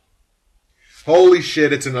Holy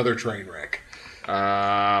shit, it's another train wreck.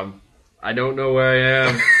 I don't know where I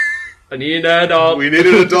am. I need an adult. We need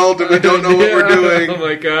an adult and we don't know what we're doing. Oh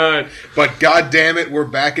my god. But god damn it, we're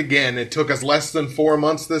back again. It took us less than 4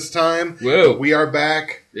 months this time. Whoa. We are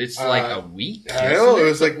back. It's like a week. I know. It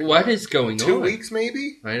was like what is going 2 on? 2 weeks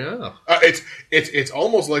maybe? I know. It's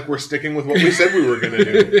almost like we're sticking with what we said we were going to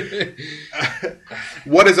do.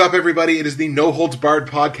 What is up, everybody? It is the No Holds Barred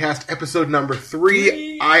podcast, episode number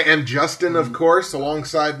 3. I am Justin, of course,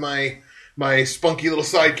 alongside my spunky little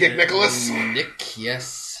sidekick, Nicholas. Nick,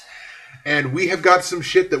 yes. And we have got some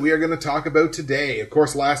shit that we are going to talk about today. Of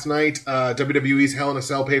course, last night, WWE's Hell in a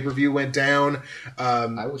Cell pay-per-view went down.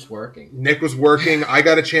 I was working. Nick was working. I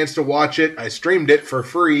got a chance to watch it. I streamed it for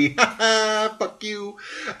free. Fuck you.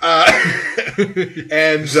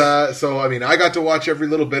 So, I mean, I got to watch every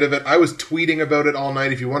little bit of it. I was tweeting about it all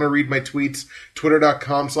night. If you want to read my tweets,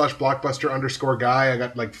 twitter.com/blockbuster_guy. I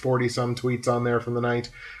got like 40-some tweets on there from the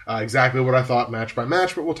night. Exactly what I thought match by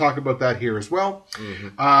match, but we'll talk about that here as well.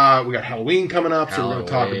 Mm-hmm. We got Halloween coming up, so we're going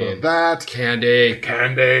to talk about that. Candy.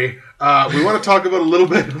 We want to talk about a little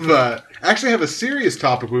bit of actually have a serious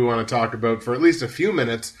topic we want to talk about for at least a few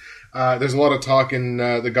minutes. There's a lot of talk in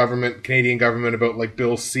the Canadian government about like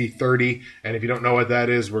Bill C-30, and if you don't know what that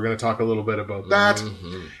is, we're going to talk a little bit about that.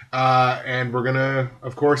 Mm-hmm. And we're going to,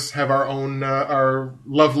 of course, have our own, our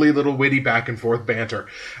lovely little witty back and forth banter.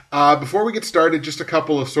 Before we get started, just a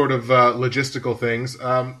couple of sort of logistical things.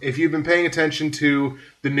 If you've been paying attention to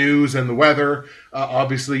the news and the weather,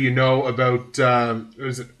 obviously you know about,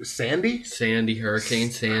 was it Sandy?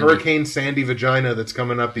 Hurricane Sandy. Hurricane Sandy vagina that's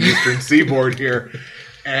coming up the eastern seaboard here.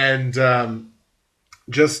 And I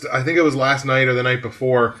think it was last night or the night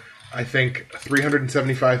before, I think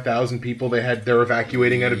 375,000 people they're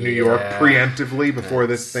evacuating out of New York preemptively before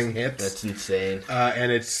this thing hits. That's insane. And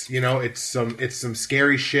it's some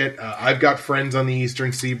scary shit. I've got friends on the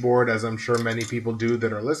eastern seaboard, as I'm sure many people do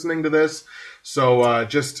that are listening to this. So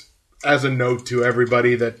just as a note to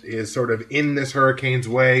everybody that is sort of in this hurricane's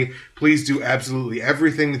way, please do absolutely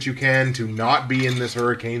everything that you can to not be in this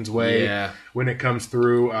hurricane's way when it comes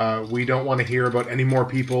through. We don't want to hear about any more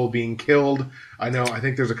people being killed. I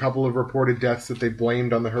think there's a couple of reported deaths that they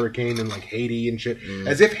blamed on the hurricane in like Haiti and shit.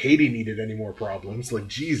 As if Haiti needed any more problems. Like,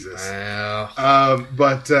 Jesus. Wow.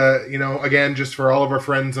 Again, just for all of our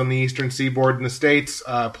friends on the eastern seaboard in the States,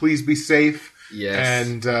 please be safe. Yes.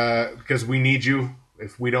 And because we need you.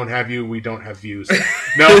 If we don't have you, we don't have views.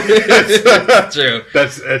 No, that's true.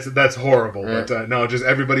 That's horrible. But no, just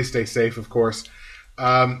everybody stay safe, of course.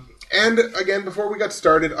 And again, before we got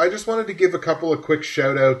started, I just wanted to give a couple of quick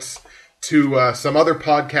shout outs to some other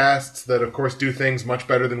podcasts that, of course, do things much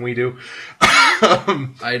better than we do.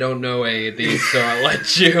 I don't know any of these, so I'll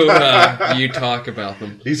let you talk about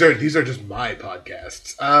them. These are just my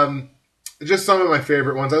podcasts. Just some of my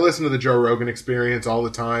favorite ones. I listen to the Joe Rogan Experience all the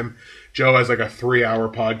time. Joe has like a 3-hour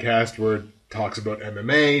podcast where it talks about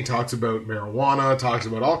MMA, talks about marijuana, talks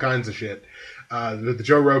about all kinds of shit. The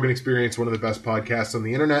Joe Rogan Experience, one of the best podcasts on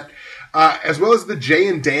the internet, as well as the Jay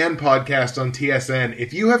and Dan podcast on TSN.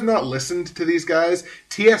 If you have not listened to these guys,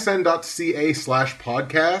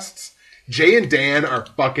 tsn.ca/podcasts, Jay and Dan are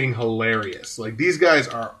fucking hilarious. Like, these guys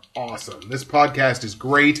are awesome. This podcast is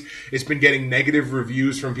great. It's been getting negative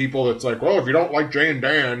reviews from people that's like, well, if you don't like Jay and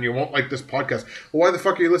Dan, you won't like this podcast. Well, why the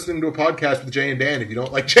fuck are you listening to a podcast with Jay and Dan if you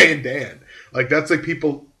don't like Jay and Dan? Like, that's like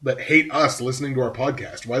people that hate us listening to our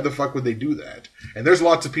podcast. Why the fuck would they do that? And there's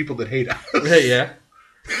lots of people that hate us. Yeah.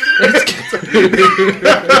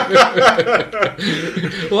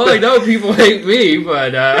 Well, I know people hate me,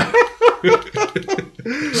 but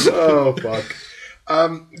oh, fuck.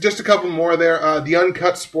 Just a couple more there. The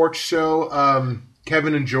Uncut Sports Show,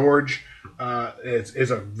 Kevin and George,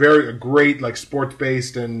 is a great like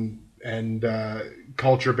sports-based and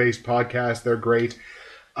culture-based podcast. They're great.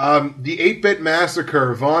 The 8-Bit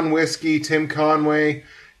Massacre, Von Whiskey, Tim Conway,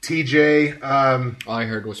 TJ. All I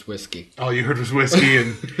heard was whiskey. All you heard was whiskey,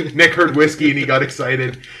 and Nick heard whiskey and he got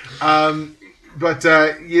excited. But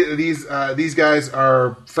these guys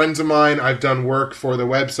are friends of mine. I've done work for the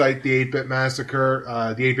website, The 8-Bit Massacre,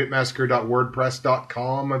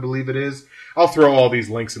 the8bitmassacre.wordpress.com, I believe it is. I'll throw all these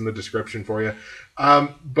links in the description for you.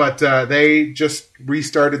 But they just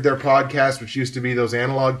restarted their podcast, which used to be those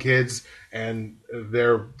Analog Kids, and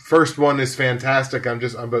their first one is fantastic. I'm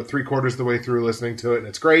about 3/4 of the way through listening to it, and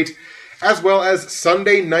it's great. As well as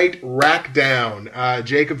Sunday Night Rackdown,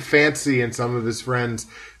 Jacob Fancy and some of his friends.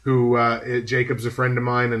 Jacob's a friend of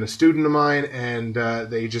mine and a student of mine, and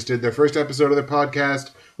they just did their first episode of their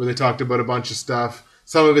podcast where they talked about a bunch of stuff.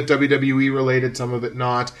 Some of it WWE related, some of it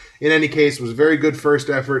not. In any case, it was a very good first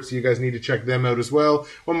effort, so you guys need to check them out as well.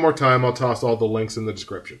 One more time, I'll toss all the links in the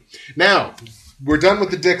description. Now, we're done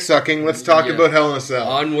with the dick sucking. Let's talk about Hell in a Cell.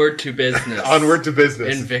 Onward to business. Onward to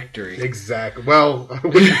business. And victory. Exactly. Well,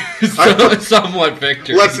 somewhat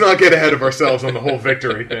victory. Let's not get ahead of ourselves on the whole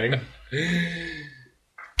victory thing.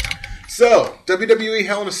 So, WWE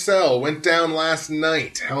Hell in a Cell went down last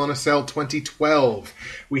night. Hell in a Cell 2012.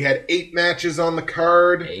 We had 8 matches on the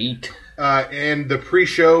card. 8. And the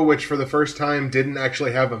pre-show, which for the first time didn't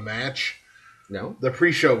actually have a match. No? The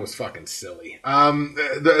pre-show was fucking silly.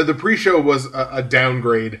 The pre-show was a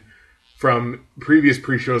downgrade from previous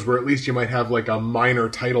pre-shows where at least you might have like a minor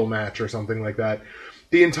title match or something like that.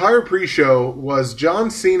 The entire pre-show was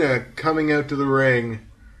John Cena coming out to the ring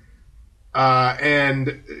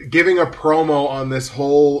and giving a promo on this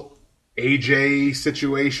whole AJ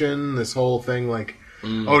situation, this whole thing like,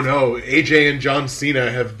 oh no, AJ and John Cena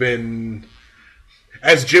have been,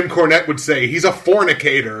 as Jim Cornette would say, he's a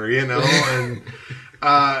fornicator, you know, and,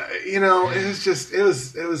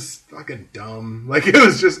 it was fucking dumb. Like, it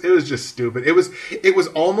was just stupid. It was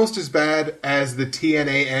almost as bad as the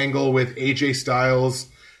TNA angle with AJ Styles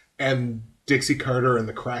and Dixie Carter and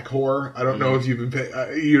the crack whore. I don't know if you've been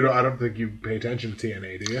I don't think you pay attention to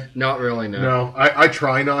TNA, do you? Not really, no. No, I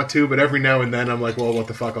try not to, but every now and then I'm like, well, what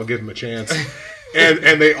the fuck? I'll give them a chance.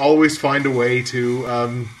 and they always find a way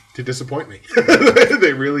to disappoint me.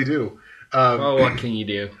 They really do. Well, what can you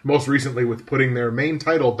do? Most recently with putting their main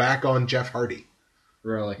title back on Jeff Hardy.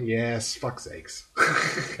 Really? Yes, fuck sakes.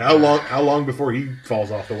 How long before he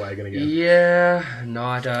falls off the wagon again? Yeah,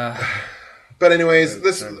 not But anyways,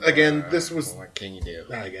 this was. What can you do?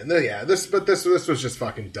 This was just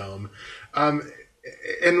fucking dumb,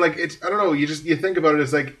 and like I don't know. You think about it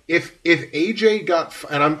as like if AJ got,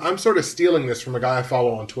 and I'm sort of stealing this from a guy I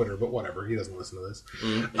follow on Twitter, but whatever, he doesn't listen to this.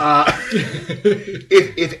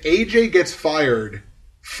 If AJ gets fired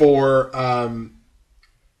for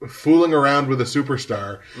fooling around with a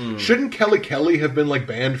superstar, shouldn't Kelly have been like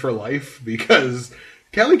banned for life because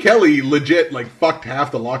Kelly legit like fucked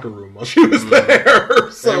half the locker room while she was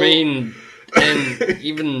there. So. I mean, and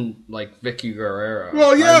even like Vicky Guerrero.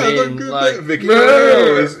 Well, yeah, Vicky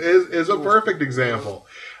Guerrero is a perfect example.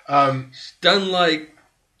 She's done like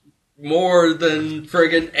more than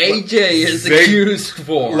friggin' AJ is accused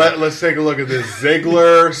for. Let's take a look at this.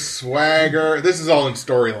 Ziggler, Swagger. This is all in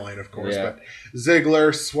storyline, of course, but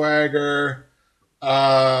Ziggler, Swagger.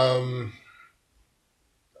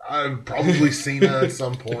 Probably Cena at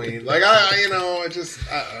some point. Like I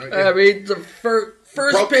mean, the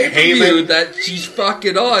first pay-per-view that she's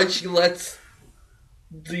fucking on, she lets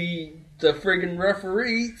the friggin'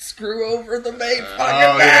 referee screw over the main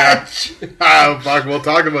fucking match. Oh fuck, we'll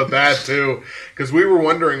talk about that too, because we were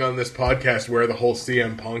wondering on this podcast where the whole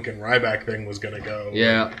CM Punk and Ryback thing was going to go.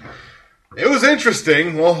 Yeah, it was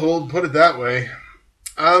interesting. Well, we'll put it that way.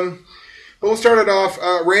 But we'll start it off.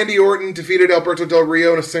 Randy Orton defeated Alberto Del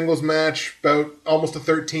Rio in a singles match, about almost a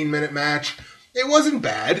 13-minute match. It wasn't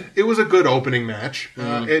bad. It was a good opening match.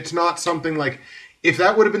 It's not something like... If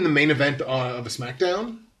that would have been the main event of a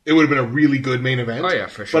SmackDown, it would have been a really good main event. Oh, yeah,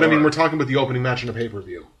 for sure. But, I mean, we're talking about the opening match in a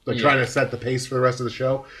pay-per-view. Like, trying to set the pace for the rest of the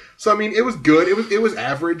show. So, I mean, it was good. It was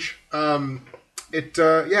average.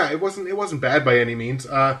 It wasn't bad by any means.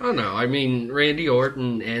 Oh, no. I mean, Randy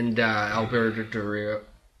Orton and Alberto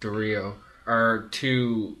Del Rio are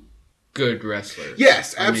two good wrestlers.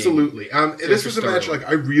 Yes, absolutely. This was a match like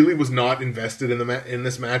I really was not invested in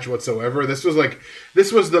this match whatsoever. This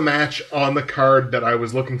was the match on the card that I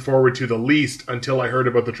was looking forward to the least until I heard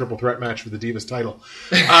about the triple threat match for the Divas title.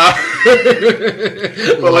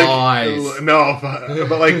 But Lies.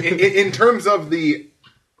 But like in terms of the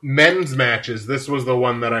men's matches, this was the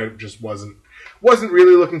one that I just wasn't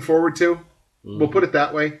really looking forward to. We'll put it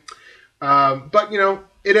that way. But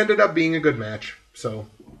it ended up being a good match, so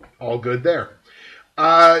all good there.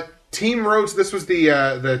 Team Rhodes, this was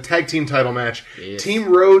the tag team title match. Yes. Team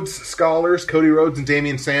Rhodes Scholars, Cody Rhodes and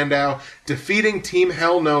Damian Sandow, defeating Team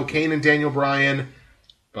Hell No, Kane and Daniel Bryan.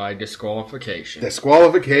 By disqualification.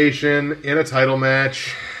 Disqualification in a title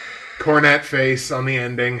match. Cornette face on the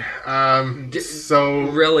ending.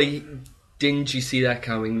 Really, didn't you see that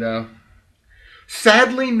coming, though?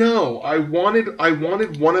 Sadly, no. I wanted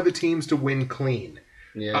one of the teams to win clean.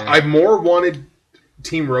 Yeah. I more wanted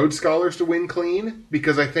Team Rhodes Scholars to win clean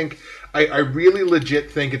because I think I really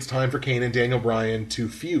legit think it's time for Kane and Daniel Bryan to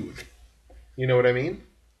feud. You know what I mean?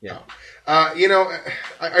 Yeah. I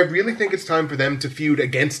really think it's time for them to feud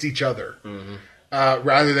against each other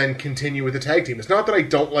rather than continue with the tag team. It's not that I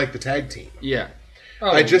don't like the tag team. Yeah.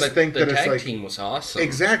 I just think that the it's tag like team was awesome.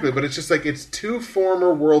 Exactly, but it's just like it's two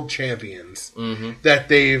former world champions that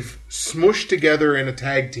they've smooshed together in a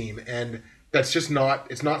tag team, and that's just not.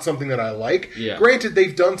 It's not something that I like. Yeah. Granted,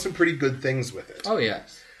 they've done some pretty good things with it. Oh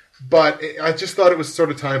yes. But I just thought it was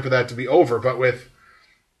sort of time for that to be over. But with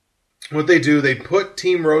what they do, they put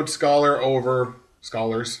Team Rhodes Scholars over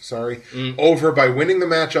by winning the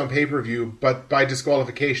match on pay-per-view, but by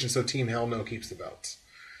disqualification, so Team Hell No keeps the belts.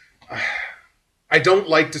 I don't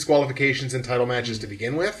like disqualifications in title matches to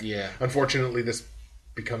begin with. Yeah. Unfortunately, this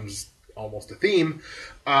becomes almost a theme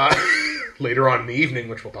later on in the evening,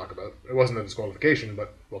 which we'll talk about. It wasn't a disqualification,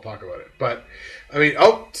 but we'll talk about it. But, I mean,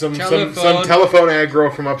 some telephone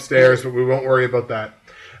aggro from upstairs, but we won't worry about that.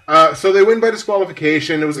 So they win by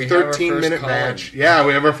disqualification. It was a 13-minute match. Yeah,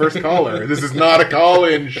 we have our first caller. This is not a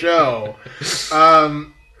call-in show.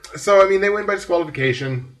 So, I mean, they win by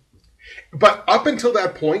disqualification. But up until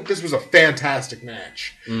that point, this was a fantastic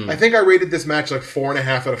match. I think I rated this match like 4.5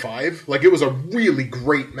 out of 5. Like, it was a really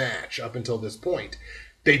great match up until this point.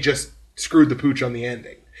 They just screwed the pooch on the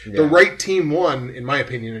ending. Yeah. The right team won, in my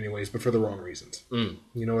opinion anyways, but for the wrong reasons. You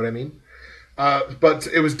know what I mean? But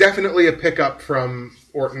it was definitely a pickup from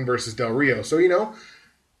Orton versus Del Rio. So, you know,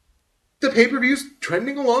 the pay-per-view's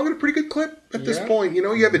trending along at a pretty good clip at this point. You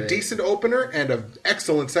know, you have a decent opener and an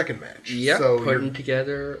excellent second match. Yeah, so putting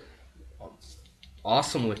together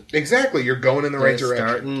awesomely. Exactly, you're going in the right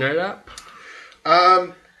direction. Starting it up.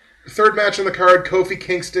 Third match on the card, Kofi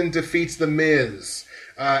Kingston defeats The Miz.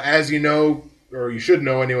 As you know, or you should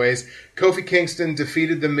know anyways, Kofi Kingston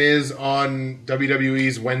defeated The Miz on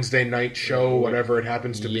WWE's Wednesday night show, whatever it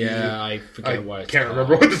happens to be. Yeah, I forget what it's can't called.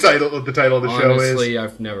 remember what the title of the show is. Honestly,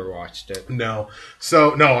 I've never watched it. No.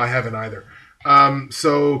 So, no, I haven't either.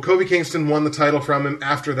 So Kofi Kingston won the title from him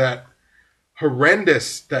after that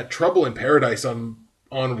Trouble in Paradise on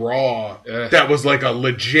Raw. That was like a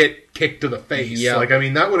legit kick to the face. Yeah. Like, I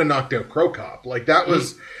mean, that would have knocked out Crow Cop. Like, that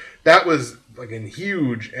was fucking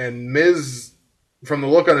huge. And Miz, from the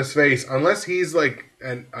look on his face, unless he's like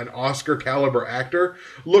an Oscar caliber actor,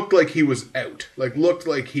 looked like he was out. Like, looked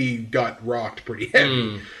like he got rocked pretty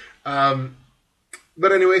heavy.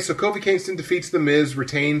 But anyway, so Kofi Kingston defeats The Miz,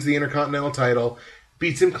 retains the Intercontinental title,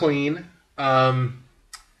 beats him clean.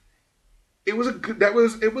 It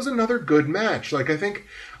was another good match. Like, I think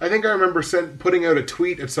I remember putting out a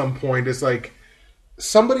tweet at some point. It's like,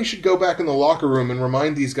 somebody should go back in the locker room and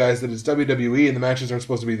remind these guys that it's WWE and the matches aren't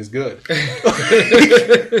supposed to be this good.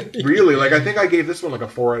 Really, like, I think I gave this one like a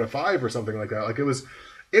 4 out of 5 or something like that. Like, it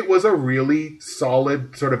was a really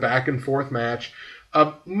solid sort of back and forth match.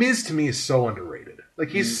 Miz to me is so underrated. Like,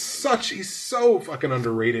 he's so fucking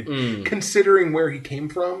underrated considering where he came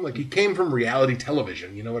from. Like, he came from reality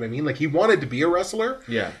television, you know what I mean? Like, he wanted to be a wrestler,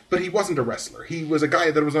 but he wasn't a wrestler. He was a guy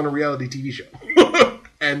that was on a reality TV show.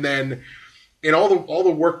 And then, in all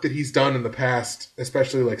the work that he's done in the past,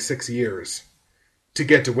 especially like 6 years, to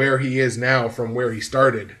get to where he is now from where he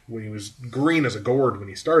started, when he was green as a gourd when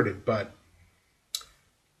he started, but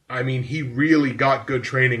I mean, he really got good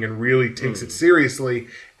training and really takes it seriously,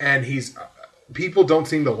 and people don't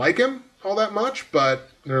seem to like him all that much, but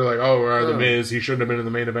they're like, The Miz, he shouldn't have been in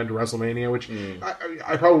the main event of WrestleMania, which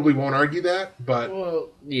I probably won't argue that, but... Well,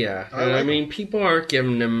 yeah. I mean, people aren't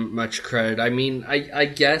giving him much credit. I mean, I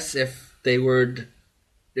guess if he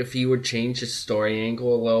would change his story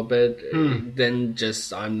angle a little bit, then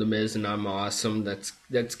just, I'm The Miz and I'm awesome,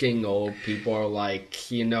 that's getting old. People are like,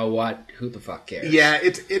 you know what? Who the fuck cares? Yeah,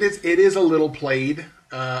 it is a little played,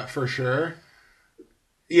 for sure.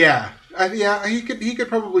 Yeah, he could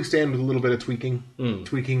probably stand with a little bit of tweaking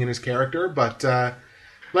in his character, but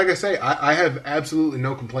like I say, I have absolutely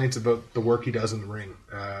no complaints about the work he does in the ring.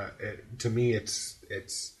 To me,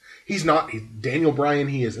 he's not Daniel Bryan.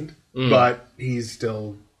 He isn't, but he's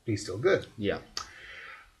still good. Yeah.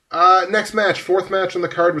 Next match, fourth match on the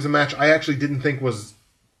card, was a match I actually didn't think was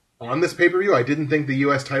on this pay-per-view. I didn't think the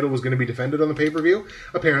U.S. title was going to be defended on the pay-per-view.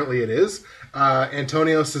 Apparently it is.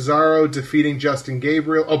 Antonio Cesaro defeating Justin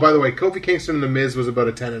Gabriel. Oh, by the way, Kofi Kingston and The Miz was about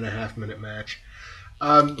a 10.5-minute match.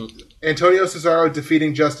 Antonio Cesaro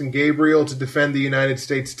defeating Justin Gabriel to defend the United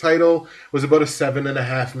States title was about a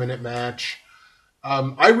 7.5-minute match.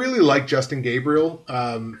 I really like Justin Gabriel,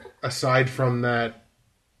 aside from that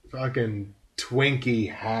fucking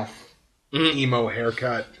Twinkie half emo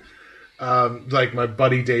haircut. Like my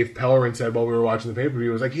buddy Dave Pellerin said while we were watching the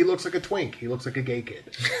pay-per-view, was like, he looks like a twink. He looks like a gay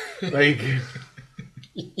kid. Like,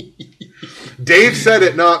 Dave said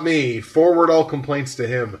it, not me. Forward all complaints to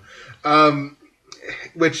him.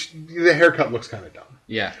 Which, the haircut looks kind of dumb.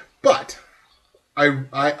 Yeah. But,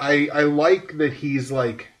 I like that he's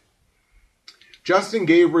like, Justin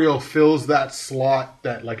Gabriel fills that slot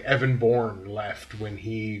that like Evan Bourne left when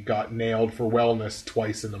he got nailed for wellness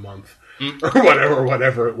twice in a month or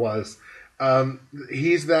whatever it was.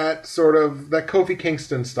 He's that sort of that Kofi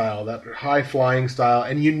Kingston style, that high flying style,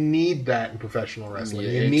 and you need that in professional wrestling.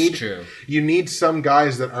 True. You need some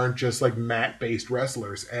guys that aren't just like mat based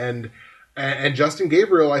wrestlers, and Justin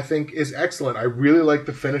Gabriel I think is excellent. I really like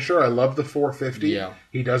the finisher. I love the 450. Yeah.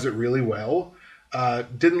 He does it really well.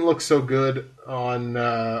 Didn't look so good on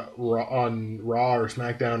Raw or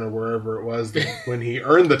SmackDown or wherever it was when he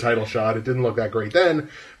earned the title shot. It didn't look that great then,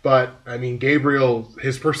 but I mean Gabriel,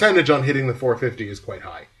 his percentage on hitting the 450 is quite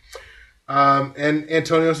high. And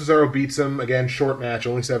Antonio Cesaro beats him again. Short match,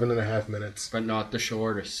 only 7.5 minutes, but not the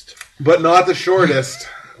shortest.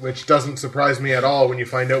 Which doesn't surprise me at all when you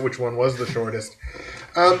find out which one was the shortest.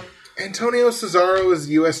 Antonio Cesaro is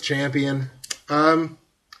U.S. champion.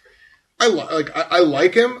 I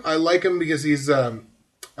like him. I like him because he's Claudio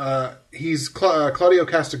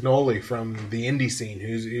Castagnoli from the indie scene,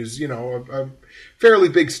 who's a fairly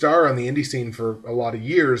big star on the indie scene for a lot of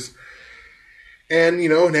years. And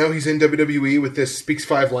now he's in WWE with this speaks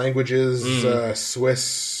 5 languages,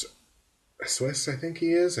 Swiss I think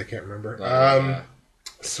he is. I can't remember.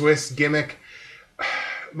 Swiss gimmick.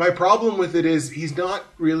 My problem with it is he's not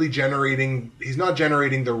generating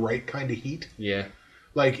the right kind of heat. Yeah.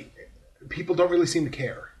 Like, people don't really seem to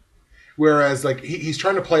care. Whereas, like, he's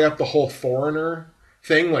trying to play up the whole foreigner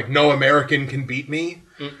thing, like, no American can beat me,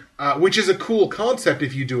 which is a cool concept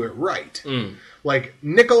if you do it right. Like,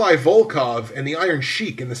 Nikolai Volkov and the Iron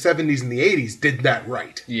Sheik in the 70s and the 80s did that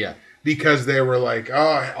right. Yeah. Because they were like,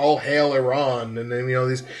 all hail Iran. And then,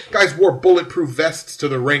 these guys wore bulletproof vests to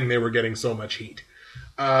the ring. They were getting so much heat.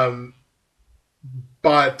 But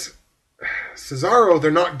Cesaro, they're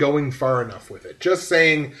not going far enough with it. Just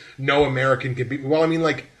saying no American can beat me. Well, I mean,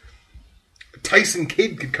 like, Tyson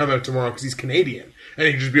Kidd could come out tomorrow because he's Canadian. And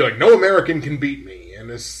he could just be like, no American can beat me. And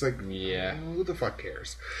it's like, who the fuck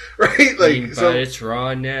cares? Right? Like, but it's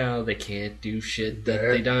Raw now. They can't do shit that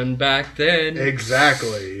they done back then.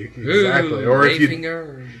 Exactly. Ooh, or if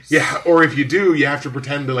you do, you have to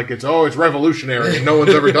pretend that, like, it's revolutionary and no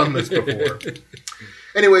one's ever done this before.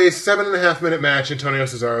 Anyways, 7.5 minute match. Antonio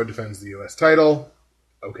Cesaro defends the U.S. title.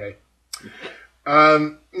 Okay.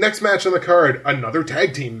 Next match on the card, another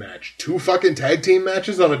tag team match. 2 fucking tag team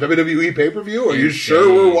matches on a WWE pay-per-view? Are you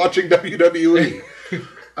sure we're watching WWE?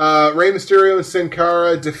 Rey Mysterio and Sin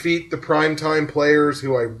Cara defeat the primetime players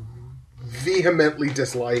who I vehemently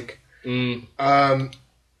dislike.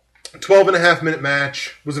 12.5 minute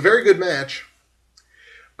match. Was a very good match.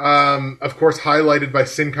 Of course, highlighted by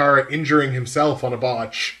Sin Cara injuring himself on a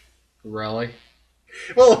botch. Really?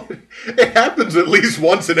 Well, it happens at least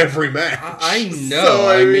once in every match. I know. So,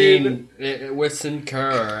 I mean, with Sin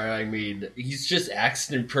Cara, he's just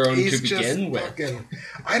accident prone to begin with.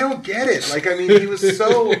 I don't get it. Like, I mean, he was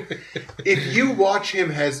so... If you watch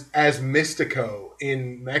him as Mystico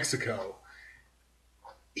in Mexico,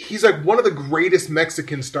 he's like one of the greatest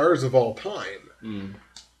Mexican stars of all time.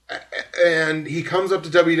 And he comes up to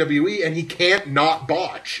WWE and he can't not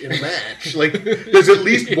botch in a match. Like, there's at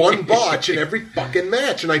least one botch in every fucking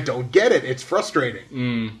match, and I don't get it. It's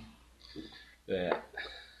frustrating. Yeah.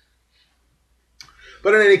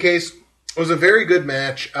 But in any case, it was a very good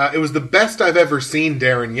match. It was the best I've ever seen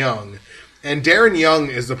Darren Young. And Darren Young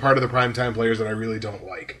is the part of the primetime players that I really don't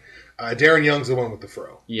like. Darren Young's the one with the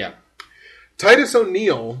fro. Yeah. Titus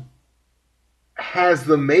O'Neil has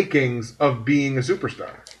the makings of being a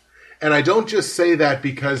superstar. And I don't just say that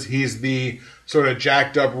because he's the sort of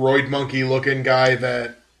jacked up roid monkey looking guy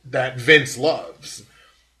that Vince loves.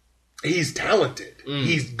 He's talented.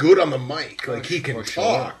 He's good on the mic. Like, he can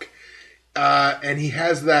talk. And he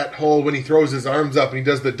has that whole, when he throws his arms up and he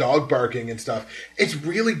does the dog barking and stuff. It's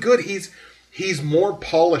really good. He's more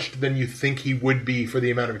polished than you think he would be for the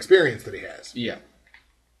amount of experience that he has. Yeah.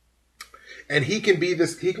 And he can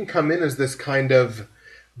come in as this kind of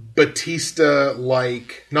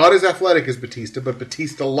Batista-like, not as athletic as Batista, but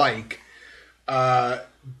Batista-like,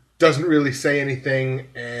 doesn't really say anything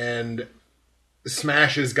and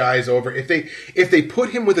smashes guys over. If they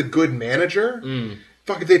put him with a good manager,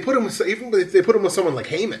 if they put him with someone like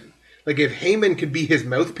Heyman, like if Heyman could be his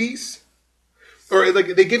mouthpiece, or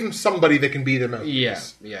like they give him somebody that can be their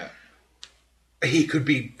mouthpiece, he could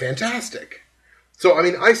be fantastic. So I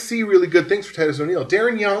mean, I see really good things for Titus O'Neil.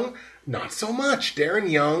 Darren Young, not so much.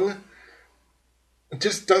 Darren Young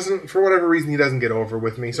just doesn't, for whatever reason, he doesn't get over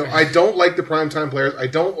with me. So I don't like the primetime players. I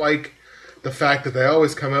don't like the fact that they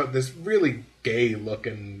always come out this really gay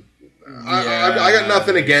looking. I got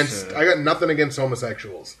nothing against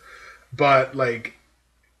homosexuals, but like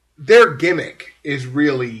their gimmick is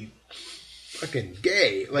really fucking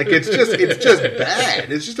gay. Like, it's just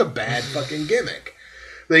bad. It's just a bad fucking gimmick.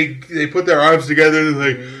 They put their arms together and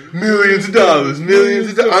like, millions of dollars.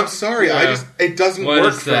 I'm sorry, it doesn't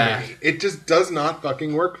work for me. It just does not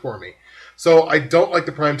fucking work for me. So I don't like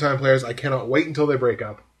the primetime players. I cannot wait until they break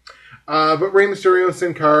up. But Rey Mysterio and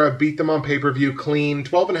Sin Cara beat them on pay-per-view clean.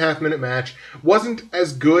 12.5-minute match. Wasn't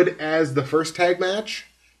as good as the first tag match,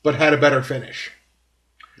 but had a better finish.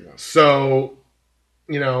 Yeah. So,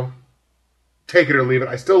 take it or leave it.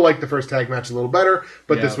 I still like the first tag match a little better,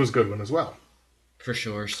 but this was a good one as well. For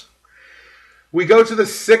sure. We go to the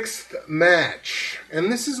 6th match,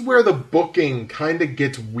 and this is where the booking kind of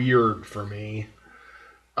gets weird for me.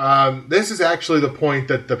 This is actually the point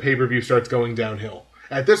that the pay-per-view starts going downhill.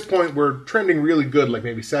 At this point, we're trending really good, like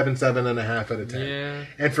maybe 7.5 out of 10. Yeah.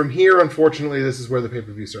 And from here, unfortunately, this is where the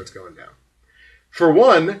pay-per-view starts going down. For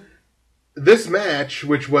one, this match,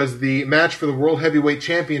 which was the match for the World Heavyweight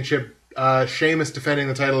Championship, Sheamus defending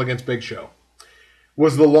the title against Big Show,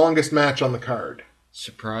 was the longest match on the card.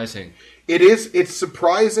 Surprising. It's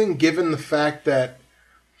surprising given the fact that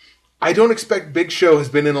I don't expect Big Show has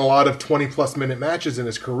been in a lot of 20-plus minute matches in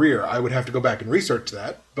his career. I would have to go back and research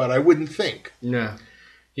that, but I wouldn't think. No.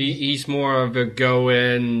 He's more of a go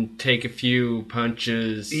in, take a few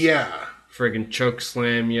punches. Yeah. Friggin' choke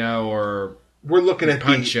slam you, or we're looking at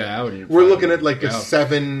punch you out. We're looking at like the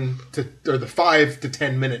 5 to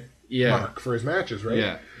 10 minute mark for his matches, right?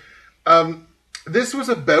 Yeah. This was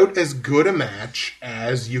about as good a match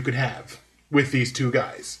as you could have with these two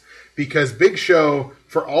guys. Because Big Show,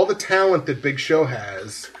 for all the talent that Big Show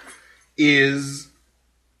has, is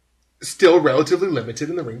still relatively limited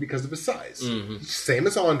in the ring because of his size. Mm-hmm. Same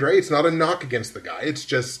as Andre. It's not a knock against the guy. It's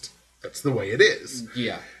just, that's the way it is.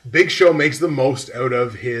 Yeah. Big Show makes the most out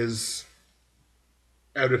of his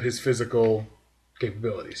physical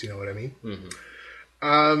capabilities. You know what I mean?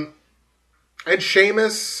 Mm-hmm. And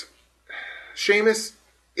Sheamus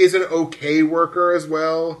is an okay worker as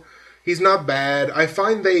well. He's not bad. I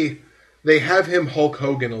find they have him Hulk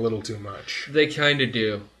Hogan a little too much. They kind of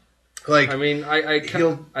do. Like, I mean,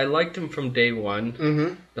 I liked him from day one.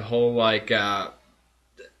 Mm-hmm. The whole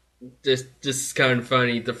this is kind of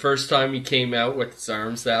funny. The first time he came out with his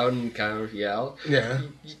arms out and kind of yelled,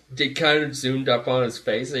 they kind of zoomed up on his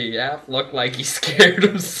face, and he looked like he scared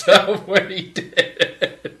himself when he did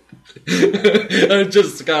it. I'm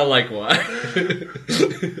just kind of like, what?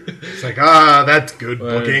 It's like, that's good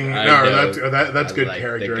booking. That's good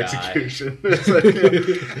character execution.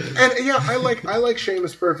 And I like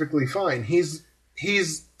Sheamus perfectly fine. He's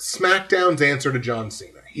SmackDown's answer to John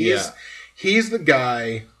Cena. He's the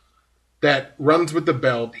guy that runs with the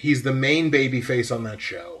belt. He's the main babyface on that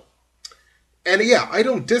show. And I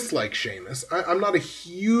don't dislike Sheamus. I'm not a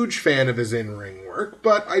huge fan of his in-ring work,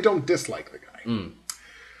 but I don't dislike the guy. Mm.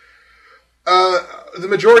 The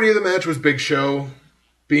majority of the match was Big Show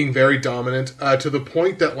being very dominant, to the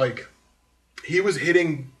point that, like, he was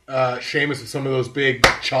hitting Sheamus with some of those big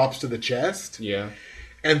chops to the chest. Yeah.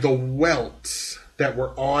 And the welts that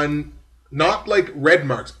were on, not like red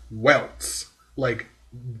marks, welts. Like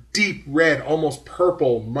deep red, almost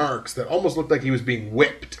purple marks that almost looked like he was being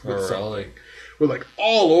whipped with something. Were like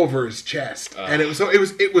all over his chest. And it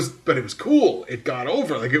was cool. It got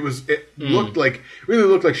over. Like really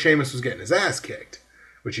looked like Sheamus was getting his ass kicked.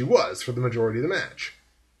 Which he was for the majority of the match.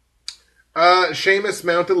 Sheamus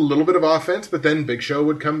mounted a little bit of offense, but then Big Show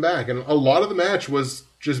would come back. And a lot of the match was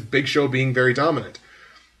just Big Show being very dominant.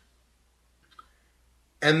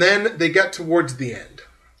 And then they got towards the end.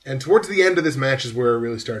 And towards the end of this match is where it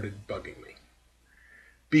really started bugging me.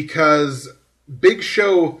 Because Big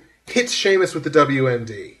Show hits Sheamus with the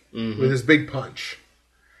WMD, with his big punch.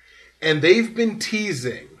 And they've been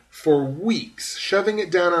teasing for weeks, shoving it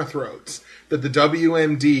down our throats, that the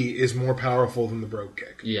WMD is more powerful than the Brogue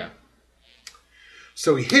Kick. Yeah.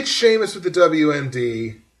 So he hits Sheamus with the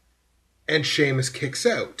WMD, and Sheamus kicks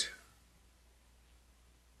out.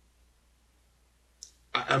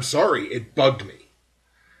 I'm sorry, it bugged me.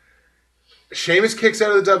 Sheamus kicks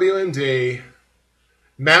out of the WMD,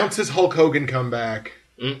 mounts his Hulk Hogan comeback,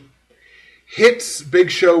 hits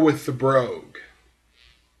Big Show with the Brogue.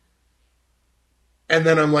 And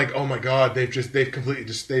then I'm like, oh my god, they've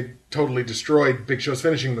totally destroyed Big Show's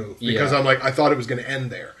finishing move. Because I'm like, I thought it was going to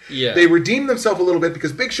end there. Yeah. They redeemed themselves a little bit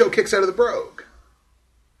because Big Show kicks out of the Brogue.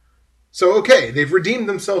 So, okay, they've redeemed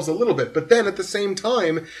themselves a little bit. But then, at the same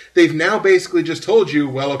time, they've now basically just told you,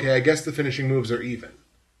 well, okay, I guess the finishing moves are even.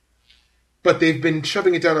 But they've been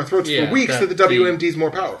shoving it down our throats for weeks that the WMD is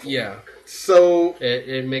more powerful. Yeah. So...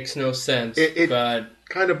 It makes no sense. It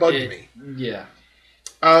kind of bugged me. Yeah.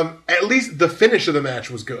 At least the finish of the match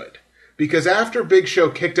was good. Because after Big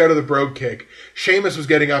Show kicked out of the brogue kick, Sheamus was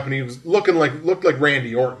getting up and he was looked like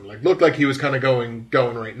Randy Orton, looked like he was kind of going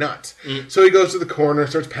right nuts. So he goes to the corner,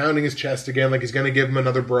 starts pounding his chest again, like he's going to give him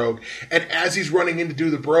another brogue. And as he's running in to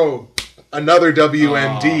do the brogue, another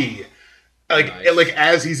WMD, like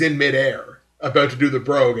as he's in midair, about to do the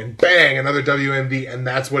brogue, and bang, another WMD, and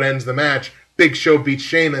that's what ends the match. Big Show beats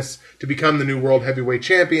Sheamus to become the new World Heavyweight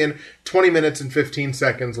Champion. 20 minutes and 15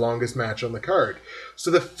 seconds, longest match on the card.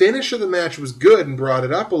 So the finish of the match was good and brought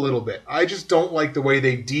it up a little bit. I just don't like the way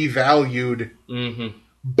they devalued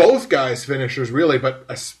both guys' finishers, really, but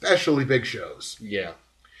especially Big Show's. Yeah.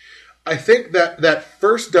 I think that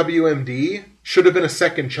first WMD should have been a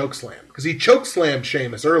second chokeslam, because he chokeslammed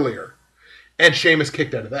Sheamus earlier, and Sheamus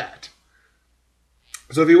kicked out of that.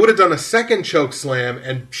 So if he would have done a second choke slam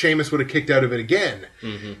and Sheamus would have kicked out of it again,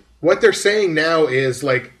 what they're saying now is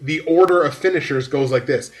like the order of finishers goes like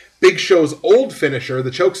this. Big Show's old finisher,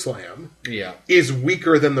 the choke slam, is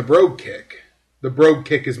weaker than the brogue kick. The brogue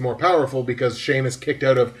kick is more powerful because Sheamus kicked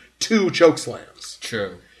out of 2 choke slams.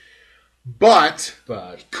 True. But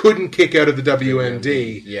couldn't kick out of the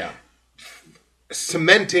WMD. Yeah.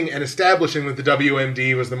 Cementing and establishing that the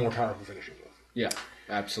WMD was the more powerful finishing move. Yeah,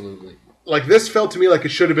 absolutely. Like, this felt to me like it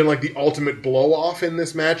should have been, like, the ultimate blow-off in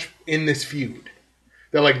this match, in this feud.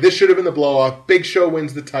 They're like, this should have been the blow-off. Big Show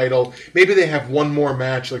wins the title. Maybe they have one more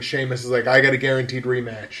match. Like, Sheamus is like, I got a guaranteed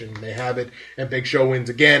rematch. And they have it. And Big Show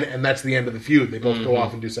wins again. And that's the end of the feud. They both go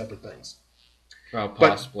off and do separate things. Well,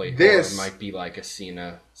 possibly. This might be like a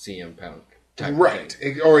Cena, CM Punk type right.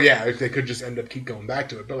 thing. They could just end up keep going back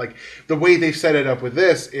to it. But, like, the way they've set it up with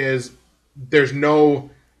this is there's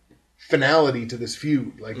no finality to this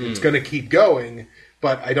feud. Like, it's going to keep going,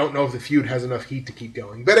 but I don't know if the feud has enough heat to keep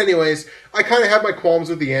going. But anyways, I kind of had my qualms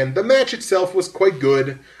with the end. The match itself was quite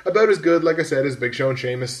good. About as good, like I said, as Big Show and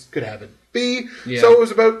Sheamus could have it be. Yeah. So it was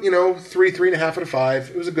about, 3.5 out of 5.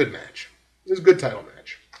 It was a good match. It was a good title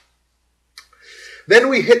match. Then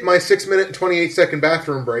we hit my 6 minute and 28 second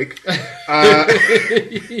bathroom break. As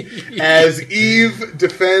Eve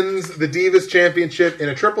defends the Divas Championship in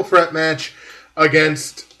a triple threat match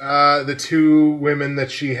against the 2 women that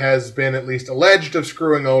she has been at least alleged of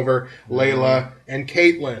screwing over, Layla and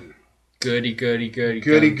Caitlyn. Goody.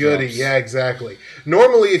 Yeah, exactly.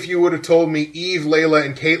 Normally, if you would have told me Eve, Layla,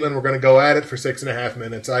 and Caitlyn were going to go at it for 6.5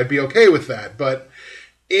 minutes, I'd be okay with that. But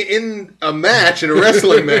in a match, in a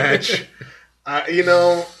wrestling match,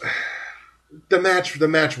 the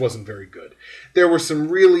match wasn't very good. There was some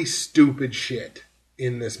really stupid shit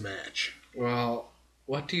in this match. Well,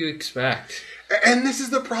 what do you expect? And this is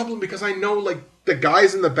the problem, because I know, like, the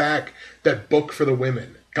guys in the back that book for the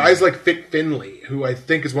women, guys like Fit Finlay, who I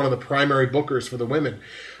think is one of the primary bookers for the women,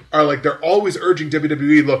 are like, they're always urging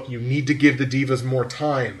WWE, look, you need to give the divas more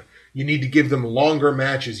time. You need to give them longer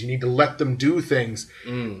matches. You need to let them do things.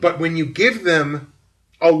 But when you give them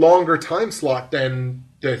a longer time slot than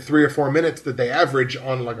the 3 or 4 minutes that they average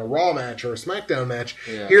on, like, a Raw match or a SmackDown match,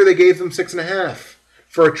 here they gave them 6.5.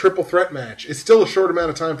 For a triple threat match. It's still a short amount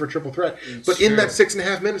of time for a triple threat. But in that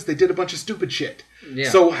 6.5 minutes, they did a bunch of stupid shit. Yeah.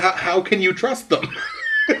 So how can you trust them?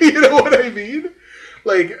 You know what I mean?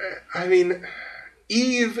 Like,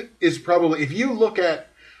 Eve is probably... If you look at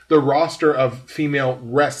the roster of female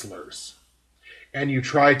wrestlers and you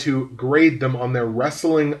try to grade them on their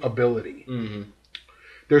wrestling ability,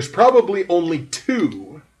 there's probably only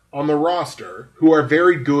 2 on the roster who are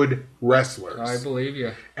very good wrestlers. I believe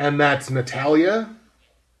you. And that's Natalya...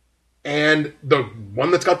 and the one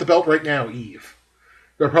that's got the belt right now, Eve.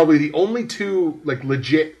 They're probably the only 2, like,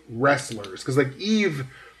 legit wrestlers. Because, like, Eve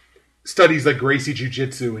studies, like, Gracie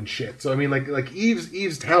Jiu-Jitsu and shit. So, I mean, like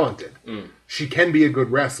Eve's talented. She can be a good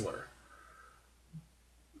wrestler.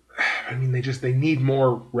 I mean, they need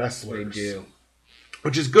more wrestlers. They do.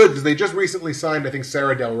 Which is good, because they just recently signed, I think,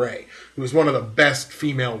 Sarah Del Rey, who is one of the best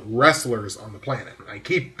female wrestlers on the planet. I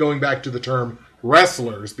keep going back to the term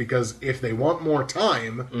wrestlers, because if they want more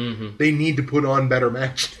time, they need to put on better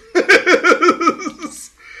matches.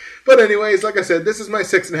 But anyways, like I said, this is my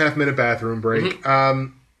 6.5 minute bathroom break.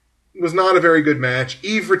 It was not a very good match.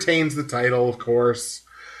 Eve retains the title, of course.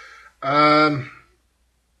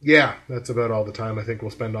 Yeah, that's about all the time I think we'll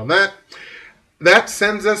spend on that. That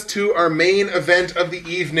sends us to our main event of the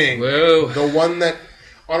evening. Whoa. The one that,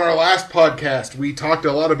 on our last podcast, we talked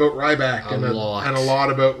a lot about Ryback. And a lot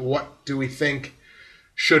about what do we think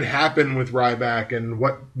should happen with Ryback and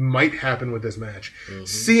what might happen with this match.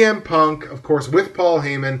 CM Punk, of course, with Paul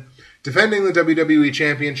Heyman, defending the WWE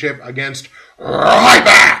Championship against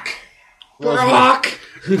Ryback! Brock!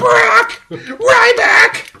 Ryback!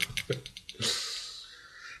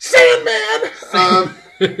 Sandman!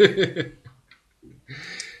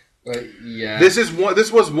 But yeah, This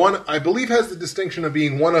was one, I believe, has the distinction of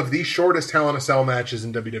being one of the shortest Hell in a Cell matches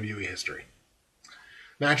in WWE history.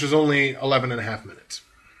 Match was only 11 and a half minutes.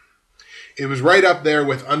 It was right up there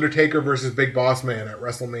with Undertaker versus Big Boss Man at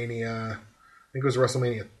WrestleMania. I think it was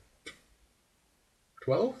WrestleMania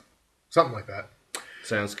 12? Something like that.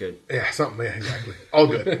 Sounds good. Yeah, something. Yeah, exactly. All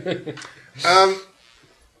good.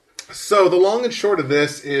 So the long and short of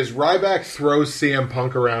this is Ryback throws CM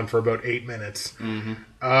Punk around for about 8 minutes. Mm-hmm.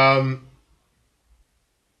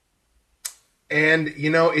 And,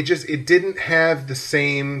 it didn't have the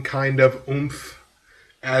same kind of oomph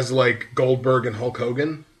as, like, Goldberg and Hulk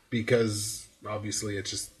Hogan, because, obviously, it's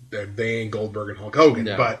just, they ain't Goldberg and Hulk Hogan.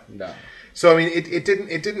 No. So, I mean, it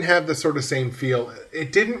didn't have the sort of same feel.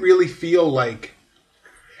 It didn't really feel like,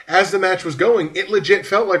 as the match was going, it legit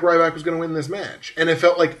felt like Ryback was going to win this match. And it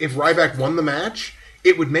felt like if Ryback won the match,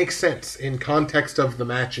 it would make sense in context of the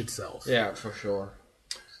match itself. Yeah, for sure.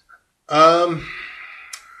 Paul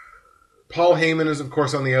Heyman is, of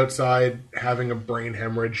course, on the outside having a brain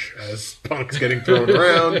hemorrhage as Punk's getting thrown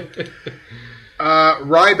around.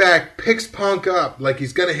 Ryback picks Punk up like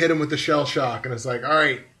he's going to hit him with the shell shock. And it's like, all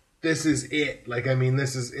right, this is it. Like, I mean,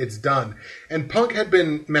 it's done. And Punk had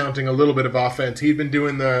been mounting a little bit of offense. He'd been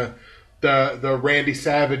doing the Randy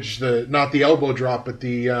Savage, not the elbow drop, but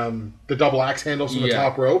the double axe handles from the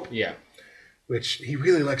top rope. Yeah. Which he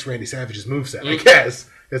really likes Randy Savage's moveset, I guess.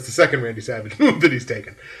 It's the second Randy Savage move that he's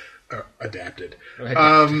taken. Adapted.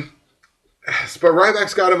 But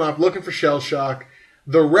Ryback's got him up, looking for shell shock.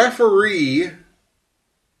 The referee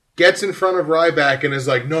gets in front of Ryback and is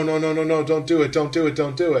like, no, don't do it. And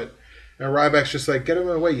Ryback's just like, get him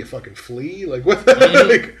away, you fucking flea. Like, what the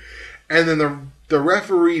heck? And then the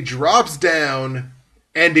referee drops down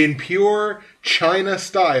and in pure China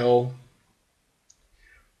style,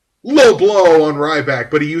 low blow on Ryback,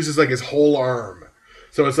 but he uses like his whole arm.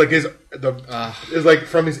 So it's like is like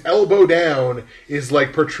from his elbow down is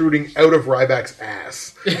like protruding out of Ryback's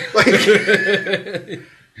ass. Like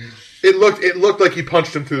it looked like he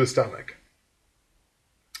punched him through the stomach.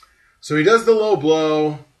 So he does the low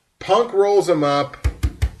blow. Punk rolls him up.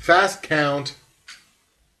 Fast count.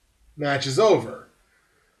 Match is over.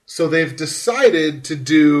 So they've decided to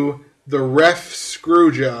do the ref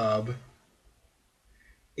screw job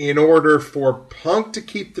in order for Punk to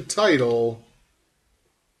keep the title,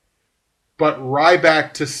 but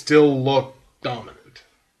Ryback to still look dominant.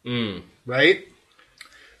 Right?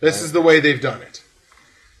 This is the way they've done it.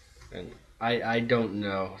 And I don't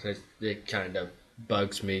know. It kind of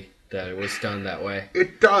bugs me that it was done that way.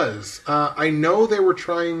 It does. I know they were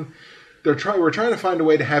trying to find a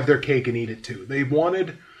way to have their cake and eat it too. They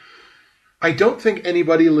wanted... I don't think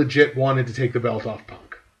anybody legit wanted to take the belt off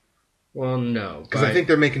Punk. Well, no. Because I think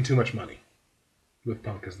they're making too much money with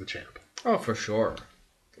Punk as the champ. Oh, for sure.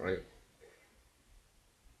 Right.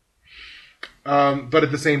 But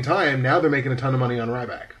at the same time, now they're making a ton of money on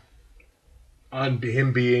Ryback. On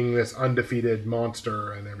him being this undefeated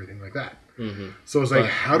monster and everything like that. Mm-hmm. So it's like,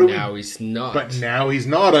 how do we... Now he's not. But now he's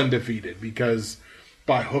not undefeated because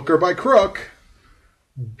by hook or by crook,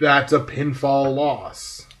 that's a pinfall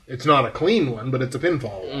loss. It's not a clean one, but it's a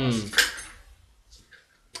pinfall loss.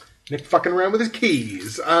 Nick fucking around with his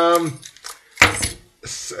keys. So,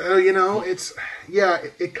 it's... Yeah,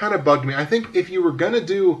 it kind of bugged me. I think if you were going to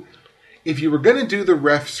do the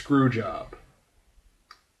ref screw job,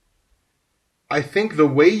 I think the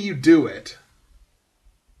way you do it...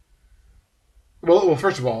 Well,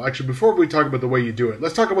 first of all, actually, before we talk about the way you do it,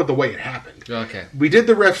 let's talk about the way it happened. Okay. We did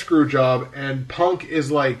the ref screw job, and Punk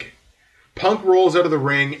rolls out of the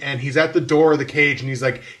ring, and he's at the door of the cage, and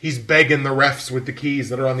he's begging the refs with the keys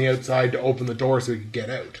that are on the outside to open the door so he can get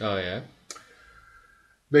out. Oh, yeah?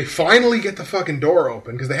 They finally get the fucking door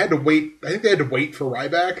open, because they had to wait. I think they had to wait for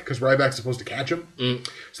Ryback, because Ryback's supposed to catch him.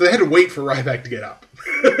 So they had to wait for Ryback to get up.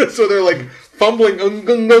 So they're like fumbling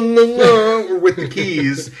with the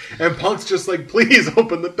keys, and Punk's just like, please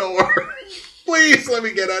open the door. Please let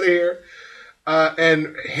me get out of here.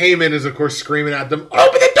 And Heyman is, of course, screaming at them,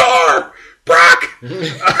 open the door, Brock!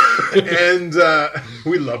 And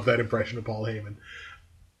we love that impression of Paul Heyman.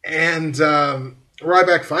 And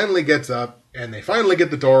Ryback finally gets up, and they finally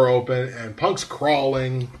get the door open, and Punk's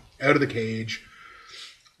crawling out of the cage.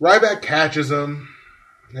 Ryback catches him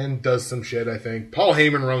and does some shit, I think. Paul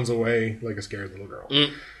Heyman runs away like a scared little girl.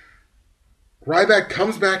 Ryback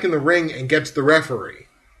comes back in the ring and gets the referee.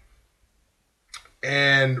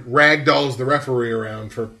 And ragdolls the referee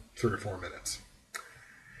around for 3 or 4 minutes.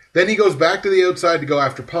 Then he goes back to the outside to go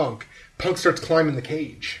after Punk. Punk starts climbing the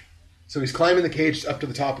cage. So he's climbing the cage up to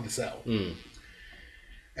the top of the cell. And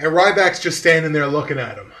And Ryback's just standing there looking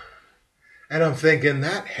at him. And I'm thinking,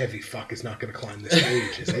 that heavy fuck is not going to climb this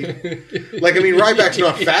stage, is he? Like, I mean, Ryback's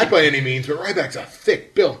not fat by any means, but Ryback's a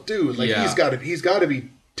thick-built dude. Like, he's got to be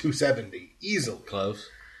 270, easily. Close.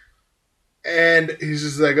 And he's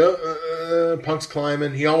just like, Punk's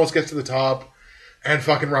climbing. He almost gets to the top. And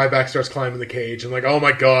fucking Ryback starts climbing the cage. I'm like, oh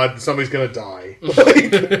my god, somebody's going to die. But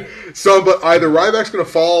either Ryback's going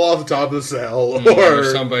to fall off the top of the cell, or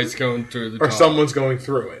somebody's going through the top. Or someone's going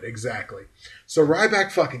through it, exactly. So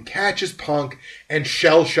Ryback fucking catches Punk and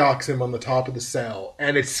shell shocks him on the top of the cell.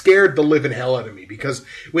 And it scared the living hell out of me, because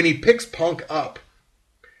when he picks Punk up,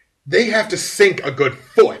 they have to sink a good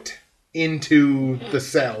foot into the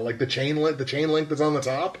cell. Like the chain link that's on the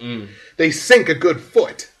top. They sink a good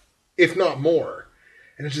foot, if not more.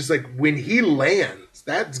 And it's just like, when he lands,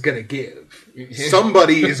 that's going to give.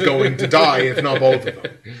 Somebody is going to die, if not both of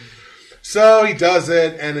them. So he does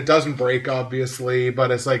it, and it doesn't break, obviously.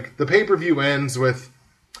 But it's like, the pay-per-view ends with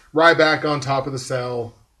Ryback on top of the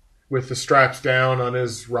cell, with the straps down on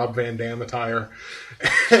his Rob Van Dam attire.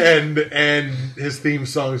 And his theme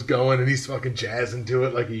song's going, and he's fucking jazzing to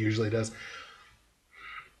it like he usually does.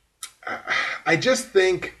 I just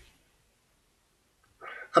think,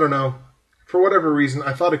 I don't know. For whatever reason,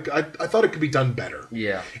 I thought it could be done better.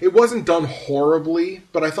 Yeah. It wasn't done horribly,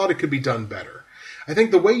 but I thought it could be done better. I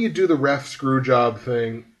think the way you do the ref screw job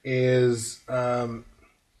thing is,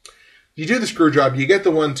 you do the screw job, you get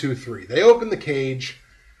the 1, 2, 3. They open the cage.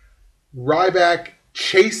 Ryback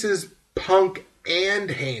chases Punk and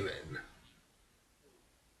Heyman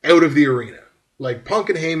out of the arena. Like, Punk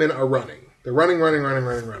and Heyman are running. They're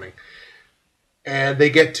running. And they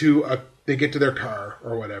get to their car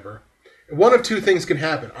or whatever. One of two things can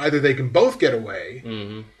happen. Either they can both get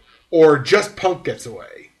away, or just Punk gets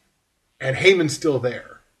away, and Heyman's still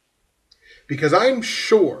there. Because I'm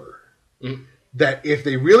sure that if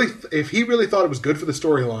he really thought it was good for the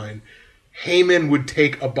storyline, Heyman would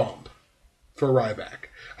take a bump for Ryback.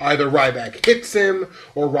 Either Ryback hits him,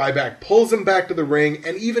 or Ryback pulls him back to the ring,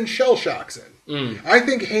 and even shell shocks him. I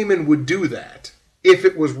think Heyman would do that if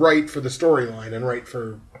it was right for the storyline and right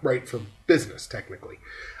for business, technically.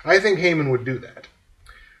 I think Heyman would do that.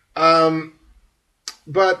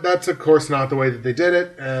 But that's, of course, not the way that they did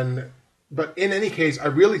it. But in any case, I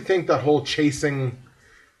really think that whole chasing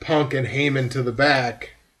Punk and Heyman to the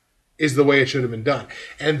back is the way it should have been done.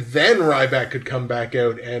 And then Ryback could come back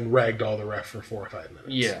out and ragdoll the ref for 4 or 5 minutes.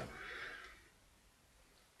 Yeah.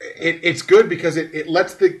 It's good because it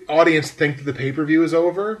lets the audience think that the pay-per-view is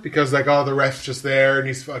over. Because, like, the ref's just there and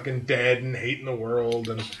he's fucking dead and hating the world.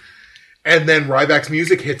 And then Ryback's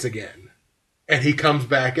music hits again. And he comes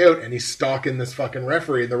back out and he's stalking this fucking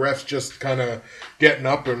referee. And the ref's just kind of getting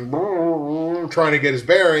up and trying to get his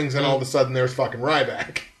bearings. And all of a sudden there's fucking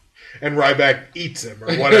Ryback. And Ryback eats him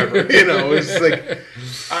or whatever. It's like,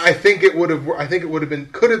 I think it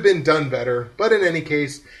could have been done better. But in any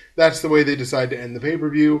case, that's the way they decide to end the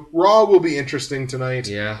pay-per-view. Raw will be interesting tonight.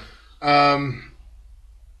 Yeah.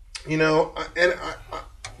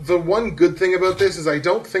 The one good thing about this is I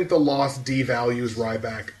don't think the loss devalues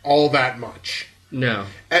Ryback all that much. No.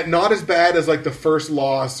 Not as bad as, like, the first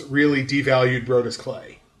loss really devalued Brodus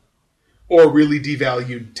Clay. Or really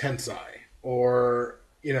devalued Tensai. Or,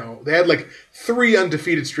 they had, like, 3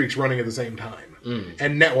 undefeated streaks running at the same time.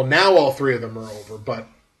 And now all 3 of them are over. But,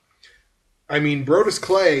 I mean, Brodus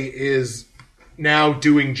Clay is now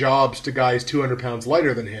doing jobs to guys 200 pounds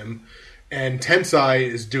lighter than him. And Tensai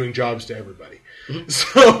is doing jobs to everybody.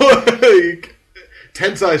 So, like,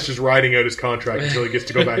 Tensai's just riding out his contract until he gets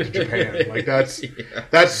to go back to Japan. Like, that's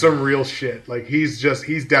some real shit. Like, he's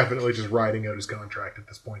definitely just riding out his contract at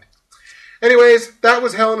this point. Anyways, that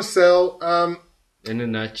was Hell in a Cell. In a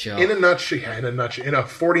nutshell. In a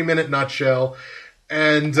 40-minute nutshell.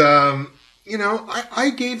 And, I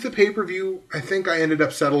gave the pay-per-view, I think I ended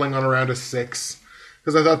up settling on around a 6.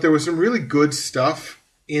 Because I thought there was some really good stuff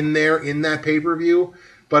in there, in that pay-per-view.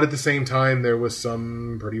 But at the same time, there was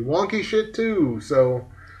some pretty wonky shit too. So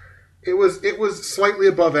it was slightly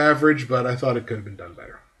above average, but I thought it could have been done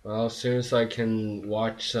better. Well, as soon as I can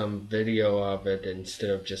watch some video of it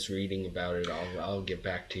instead of just reading about it, I'll get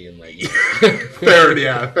back to you and let you know.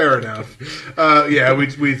 Fair enough.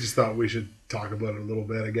 We just thought we should talk about it a little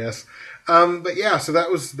bit, I guess. But yeah, so that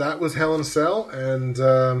was Hell in a Cell,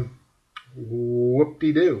 and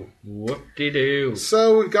whoop-de-doo. Whoop-de-doo.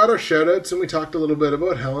 So we've got our shout-outs, and we talked a little bit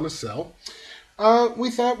about Hell in a Cell. We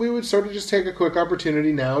thought we would sort of just take a quick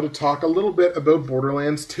opportunity now to talk a little bit about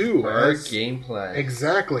Borderlands 2. Our gameplay.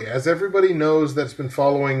 Exactly. As everybody knows that's been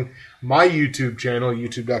following my YouTube channel,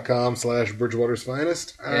 youtube.com/Bridgewater's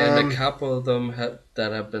Finest. And a couple of them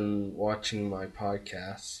that have been watching my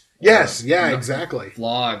podcasts. Yes, exactly.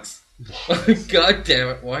 Vlogs. God damn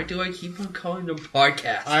it! Why do I keep on calling them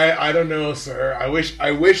podcasts? I don't know, sir. I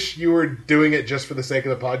wish you were doing it just for the sake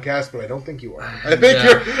of the podcast, but I don't think you are. I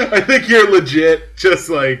think you're legit. Just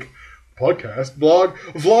like podcast,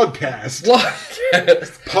 vlogcast.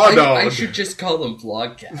 I should just call them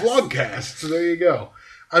vlogcasts. Vlogcasts. So there you go.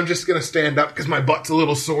 I'm just gonna stand up because my butt's a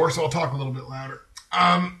little sore, so I'll talk a little bit louder.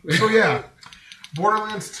 So yeah,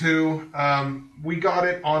 Borderlands 2. We got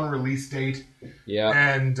it on release date. Yeah.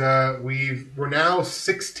 And we're now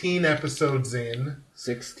 16 episodes in.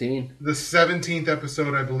 16. The 17th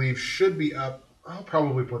episode, I believe, should be up. I'll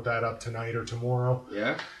probably put that up tonight or tomorrow.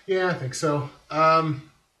 Yeah? Yeah, I think so.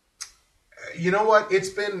 You know what? It's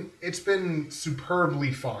been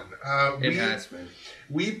superbly fun. It has been.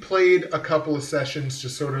 We played a couple of sessions,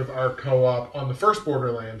 just sort of our co-op on the first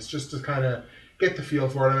Borderlands, just to kind of get the feel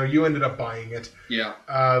for it. I know you ended up buying it. Yeah.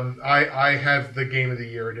 I have the Game of the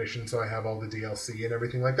Year edition, so I have all the DLC and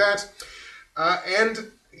everything like that.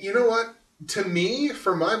 And you know what? To me,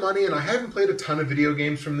 for my money, and I haven't played a ton of video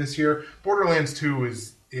games from this year, Borderlands 2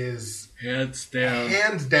 is hands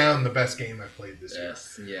down the best game I've played this year.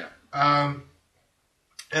 Yes, yeah.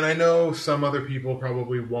 And I know some other people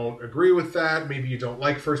probably won't agree with that. Maybe you don't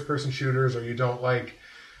like first-person shooters, or you don't like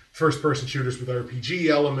first-person shooters with RPG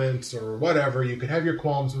elements or whatever. You could have your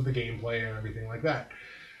qualms with the gameplay and everything like that.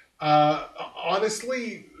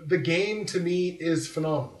 Honestly, the game to me is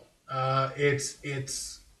phenomenal.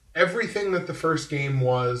 It's everything that the first game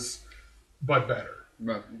was, but better.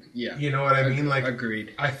 Yeah. You know what I mean? Like,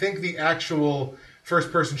 agreed. I think the actual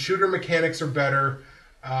first-person shooter mechanics are better.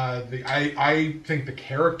 I think the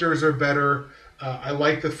characters are better. I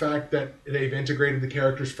like the fact that they've integrated the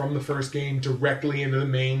characters from the first game directly into the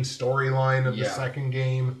main storyline of the second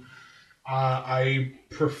game. I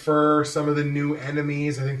prefer some of the new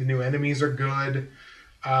enemies. I think the new enemies are good.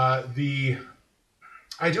 I do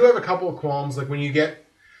have a couple of qualms. Like when you get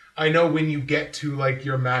to like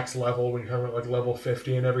your max level, when you're talking about like level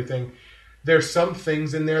 50 and everything, there's some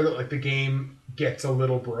things in there that like the game gets a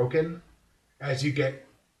little broken as you get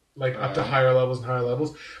like up to higher levels.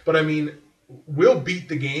 But I mean, we'll beat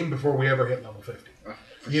the game before we ever hit level 50.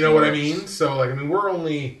 You know what I mean? So, like, I mean, we're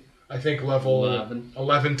only, I think, level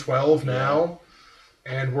 11 12 now.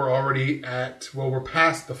 And we're already we're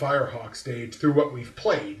past the Firehawk stage through what we've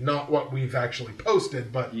played, not what we've actually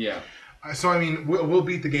posted. But yeah. So, I mean, we'll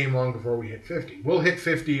beat the game long before we hit 50. We'll hit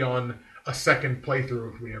 50 on a second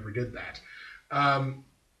playthrough if we ever did that.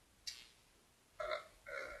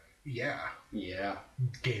 Yeah. Yeah.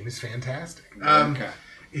 Game is fantastic. Okay.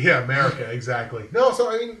 Yeah, America, exactly. No, so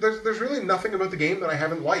I mean, there's really nothing about the game that I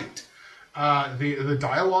haven't liked. The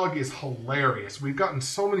dialogue is hilarious. We've gotten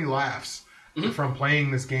so many laughs from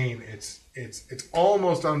playing this game. It's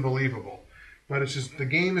almost unbelievable. But it's just the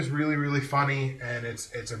game is really, really funny, and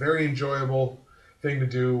it's a very enjoyable thing to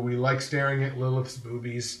do. We like staring at Lilith's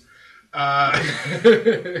boobies.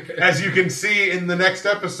 As you can see in the next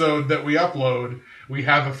episode that we upload, we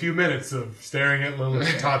have a few minutes of staring at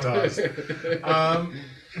Lilith's tatas.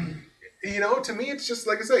 You know, to me, it's just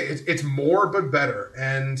like I say, it's more but better.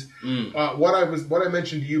 And what I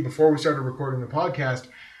mentioned to you before we started recording the podcast,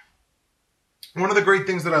 one of the great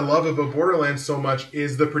things that I love about Borderlands so much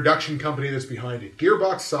is the production company that's behind it.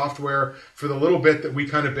 Gearbox Software, for the little bit that we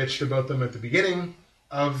kind of bitched about them at the beginning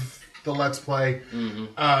of the Let's Play,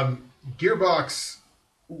 Gearbox,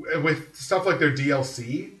 with stuff like their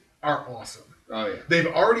DLC, are awesome. Oh, yeah. They've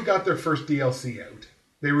already got their first DLC out.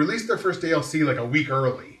 They released their first DLC like a week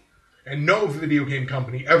early. And no video game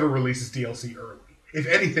company ever releases DLC early. If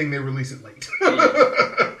anything, they release it late.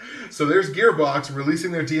 So there's Gearbox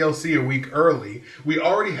releasing their DLC a week early. We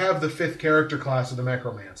already have the 5th character class of the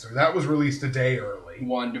Necromancer. That was released a day early.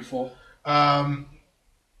 Wonderful. And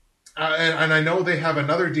I know they have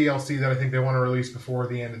another DLC that I think they want to release before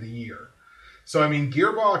the end of the year. So, I mean,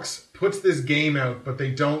 Gearbox puts this game out, but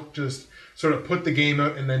they don't just sort of put the game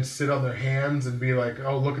out and then sit on their hands and be like,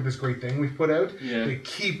 oh, look at this great thing we've put out. Yeah. They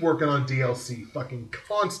keep working on DLC, fucking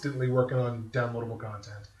constantly working on downloadable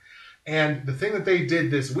content. And the thing that they did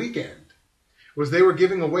this weekend was they were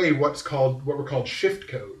giving away what were called shift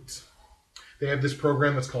codes. They have this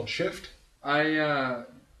program that's called Shift.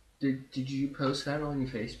 Did you post that on your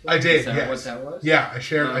Facebook? I did. Is that yes. what that was? Yeah, I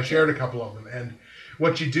shared a couple of them, and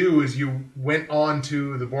what you do is you went on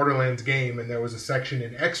to the Borderlands game, and there was a section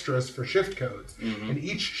in extras for shift codes. And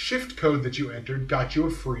each shift code that you entered got you a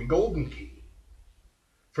free golden key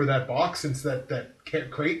for that box, since that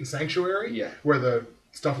crate in Sanctuary, where the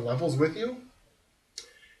stuff levels with you.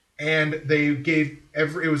 And they gave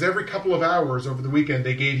every couple of hours over the weekend,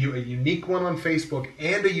 they gave you a unique one on Facebook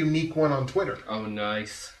and a unique one on Twitter. Oh,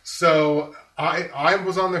 nice. So I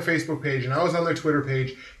was on their Facebook page and I was on their Twitter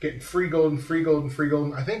page getting free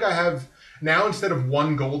golden. I think I have, now instead of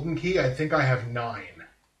 1 golden key, I think I have 9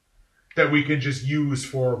 that we can just use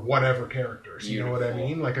for whatever characters. You know what I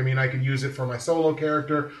mean? Like, I can use it for my solo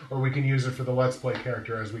character, or we can use it for the Let's Play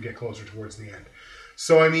character as we get closer towards the end.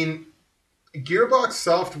 So, Gearbox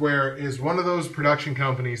Software is one of those production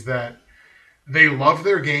companies that they love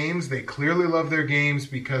their games. They clearly love their games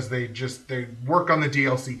because they work on the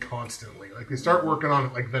DLC constantly. Like, they start working on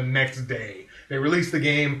it like the next day. They release the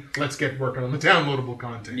game, let's get working on the downloadable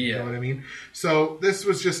content. You know what I mean? So this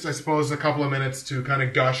was just, I suppose, a couple of minutes to kind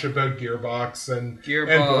of gush about Gearbox and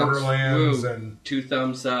Borderlands. And 2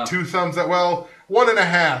 thumbs up. 2 thumbs up. Well,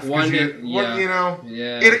 1.5.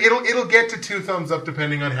 It'll get to 2 thumbs up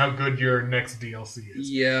depending on how good your next DLC is.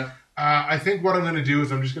 Yeah. I think what I'm going to do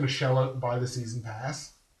is I'm just going to shell out and buy the Season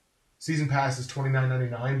Pass. Season Pass is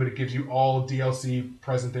 $29.99, but it gives you all DLC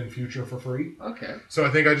present and future for free. Okay. So I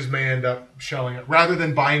think I just may end up shelling it. Rather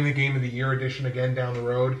than buying the Game of the Year edition again down the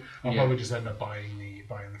road, I'll probably just end up buying the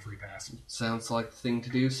free pass. Sounds like the thing to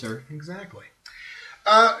do, sir. Exactly.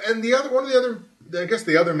 And the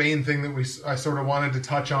other main thing that I sort of wanted to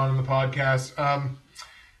touch on in the podcast,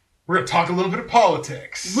 we're going to talk a little bit of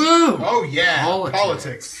politics. Woo! Oh, yeah.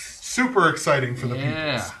 Politics. Super exciting for the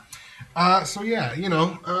people.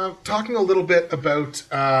 Talking a little bit about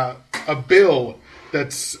a bill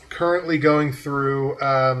that's currently going through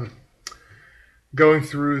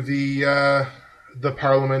the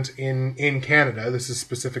Parliament in Canada. This is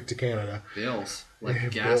specific to Canada. Bills, like a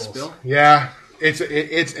gas bill. Yeah, it's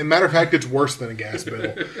a matter of fact, it's worse than a gas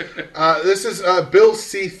bill. This is Bill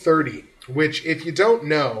C-30, which, if you don't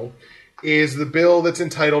know, is the bill that's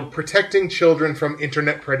entitled "Protecting Children from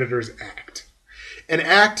Internet Predators Act." An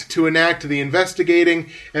act to enact the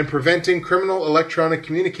Investigating and Preventing Criminal Electronic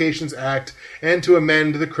Communications Act and to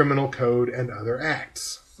amend the Criminal Code and other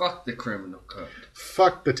acts. Fuck the Criminal Code.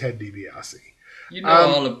 Fuck the Ted DiBiase. You know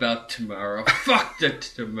all about tomorrow. Fuck the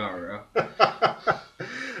tomorrow.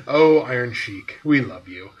 Oh, Iron Sheik, we love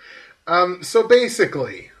you. So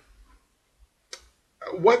basically,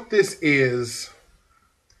 what this is,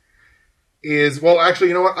 well, actually,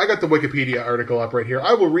 you know what? I got the Wikipedia article up right here.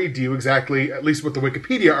 I will read to you exactly, at least what the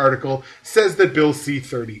Wikipedia article says that Bill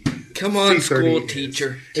C-30 is. Come on, school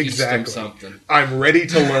teacher. Teach them something. I'm ready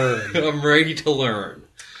to learn. I'm ready to learn.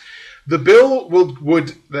 The bill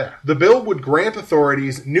would grant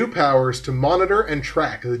authorities new powers to monitor and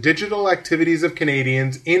track the digital activities of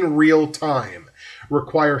Canadians in real time,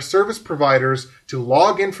 require service providers to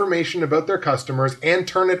log information about their customers and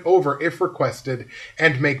turn it over if requested,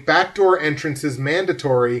 and make backdoor entrances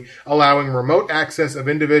mandatory, allowing remote access of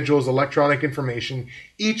individuals' electronic information,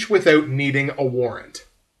 each without needing a warrant.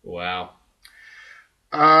 Wow.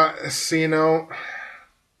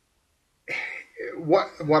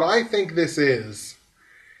 What I think this is,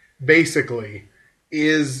 basically,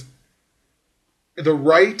 is the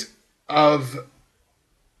right of,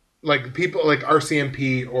 like, people like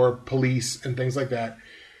RCMP or police and things like that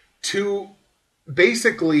to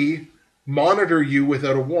basically monitor you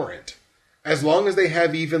without a warrant. As long as they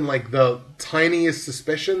have even, like, the tiniest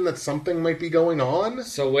suspicion that something might be going on.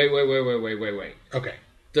 So wait. Okay.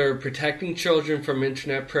 They're protecting children from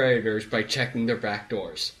internet predators by checking their back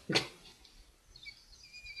doors.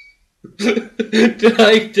 Did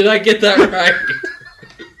I get that right?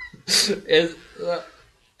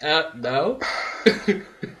 No?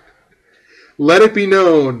 Let it be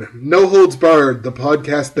known, No Holds Barred, the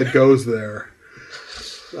podcast that goes there.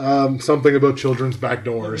 Something about children's back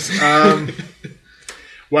doors.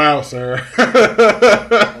 Wow, sir.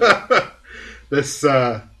 This,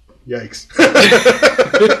 yikes.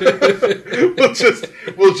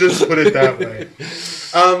 We'll just put it that way.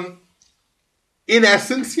 In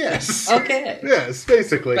essence, yes. Okay. Yes,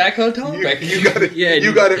 basically. Back on topic. You got it. Yeah,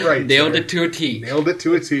 you got it right. Nailed it to a T. Nailed it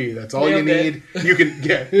to a T. That's all you need. You can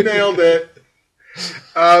nailed it.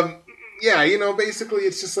 Basically,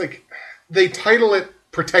 it's just like they title it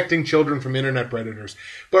 "Protecting Children from Internet Predators,"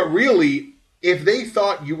 but really, if they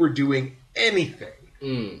thought you were doing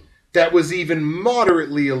anything that was even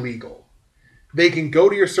moderately illegal, they can go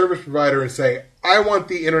to your service provider and say, I want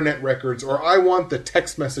the internet records, or I want the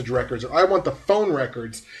text message records, or I want the phone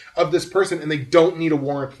records of this person, and they don't need a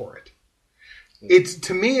warrant for it.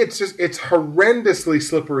 To me, it's horrendously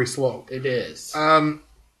slippery slope. It is.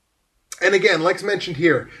 And again, like mentioned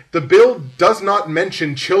here, the bill does not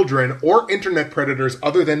mention children or internet predators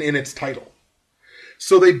other than in its title.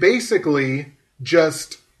 So they basically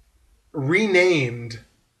just renamed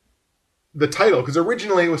the title, because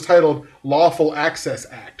originally it was titled Lawful Access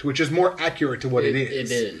Act, which is more accurate to what it is.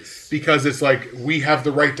 It is. Because it's like, we have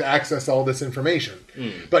the right to access all this information.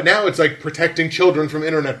 But now it's like protecting children from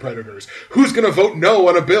internet predators. Who's going to vote no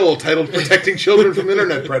on a bill titled Protecting Children from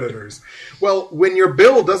Internet Predators? Well, when your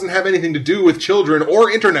bill doesn't have anything to do with children or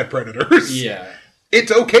internet predators,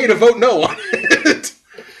 it's okay to vote no on it.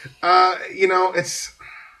 It's...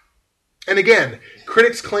 And again,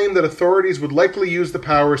 critics claim that authorities would likely use the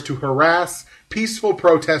powers to harass peaceful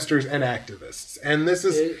protesters and activists. And this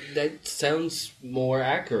is... That sounds more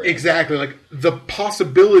accurate. Exactly. Like, the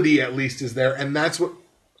possibility, at least, is there, and that's what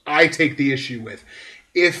I take the issue with.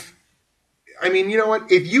 If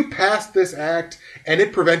you passed this act and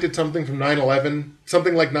it prevented something from 9/11,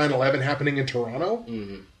 something like 9/11 happening in Toronto,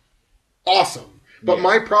 awesome. But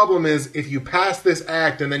my problem is, if you pass this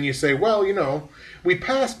act and then you say, well, we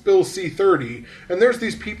passed Bill C-30, and there's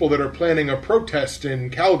these people that are planning a protest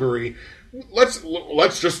in Calgary. We're just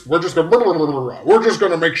going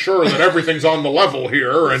to make sure that everything's on the level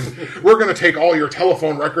here, and we're going to take all your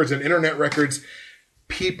telephone records and internet records.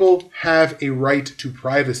 People have a right to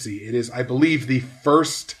privacy. It is, I believe, the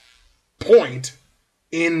first point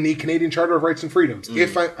in the Canadian Charter of Rights and Freedoms.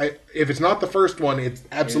 If it's not the first one, it's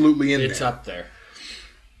absolutely in there. It's up there.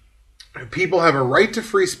 People have a right to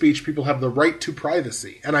free speech. People have the right to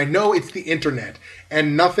privacy. And I know it's the internet,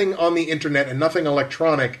 and nothing on the internet and nothing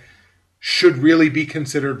electronic should really be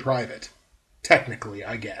considered private. Technically,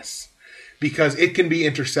 I guess. Because it can be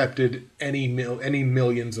intercepted any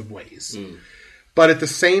millions of ways. But at the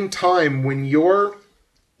same time, when you're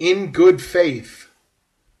in good faith,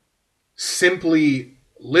 simply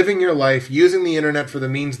living your life, using the internet for the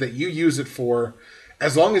means that you use it for,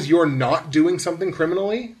 as long as you're not doing something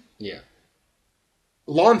criminally...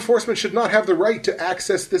 law enforcement should not have the right to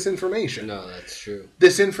access this information. No, that's true.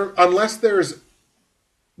 Unless there's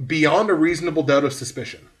beyond a reasonable doubt of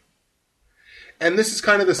suspicion. And this is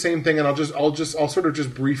kind of the same thing, and I'll sort of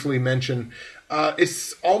just briefly mention.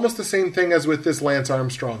 It's almost the same thing as with this Lance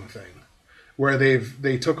Armstrong thing, where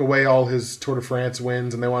they took away all his Tour de France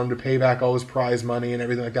wins and they want him to pay back all his prize money and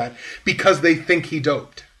everything like that because they think he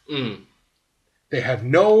doped. They have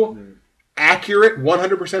no accurate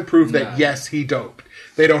 100% proof that yes, he doped.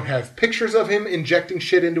 They don't have pictures of him injecting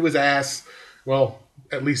shit into his ass. Well,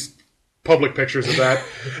 at least public pictures of that.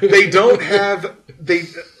 They don't have...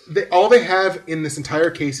 all they have in this entire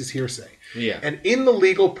case is hearsay. And in the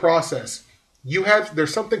legal process,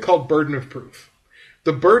 there's something called burden of proof.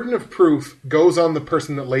 The burden of proof goes on the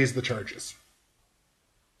person that lays the charges.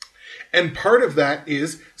 And part of that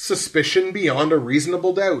is suspicion beyond a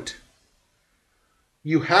reasonable doubt.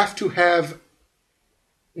 You have to have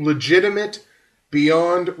legitimate,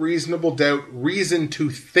 beyond reasonable doubt, reason to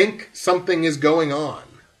think something is going on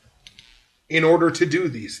in order to do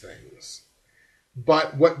these things.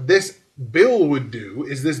 But what this bill would do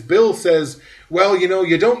is this bill says, well,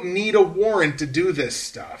 you don't need a warrant to do this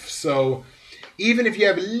stuff. So even if you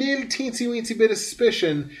have a little teensy-weensy bit of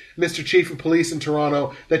suspicion, Mr. Chief of Police in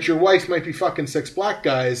Toronto, that your wife might be fucking 6 black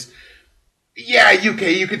guys... yeah, you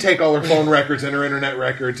could take all her phone records and her internet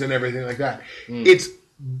records and everything like that. It's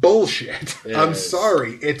bullshit. I'm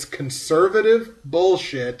sorry. It's conservative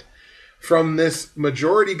bullshit from this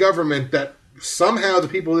majority government that somehow the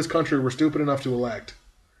people of this country were stupid enough to elect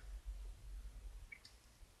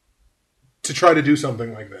to try to do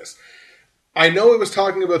something like this. I know it was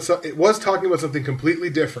talking about something completely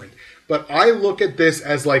different, but I look at this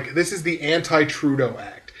as like, this is the anti-Trudeau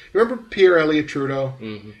Act. Remember Pierre Elliott Trudeau?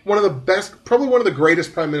 One of the best, probably one of the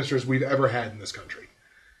greatest prime ministers we've ever had in this country.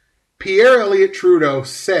 Pierre Elliott Trudeau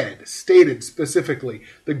stated specifically,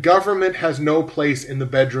 the government has no place in the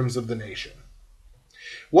bedrooms of the nation.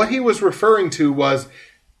 What he was referring to was,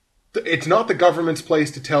 it's not the government's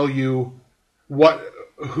place to tell you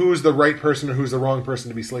who's the right person or who's the wrong person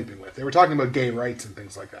to be sleeping with. They were talking about gay rights and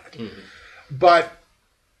things like that. But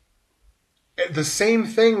the same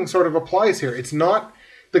thing sort of applies here. It's not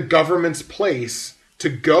the government's place to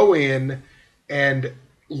go in and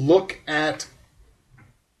look at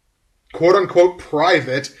quote-unquote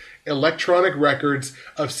private electronic records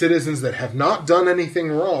of citizens that have not done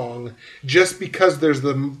anything wrong just because there's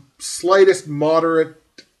the slightest moderate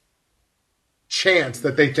chance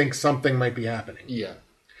that they think something might be happening.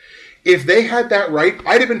 If they had that right,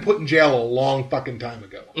 I'd have been put in jail a long fucking time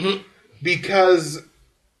ago. Because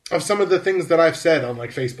some of the things that I've said on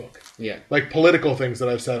like Facebook. Yeah. Like political things that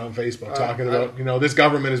I've said on Facebook, talking about, this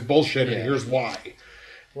government is bullshit and here's why.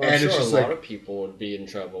 Well, I'm sure a lot of people would be in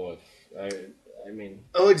trouble if... I mean...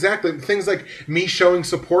 Oh, exactly. Things like me showing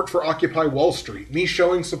support for Occupy Wall Street, me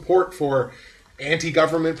showing support for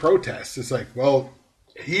anti-government protests. It's like, well,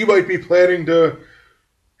 he might be planning to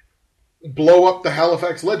blow up the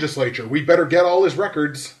Halifax legislature. We better get all his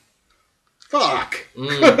records. Fuck.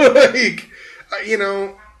 Like,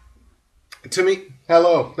 to me...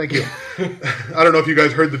 Hello. Thank you. I don't know if you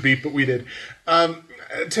guys heard the beep, but we did.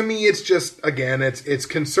 To me, it's just, again, it's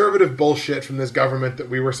conservative bullshit from this government that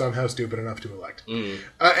we were somehow stupid enough to elect. And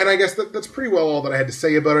I guess that's pretty well all that I had to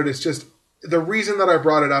say about it. It's just, the reason that I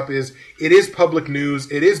brought it up is, it is public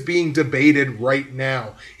news. It is being debated right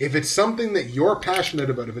now. If it's something that you're passionate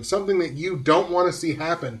about, if it's something that you don't want to see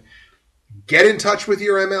happen, get in touch with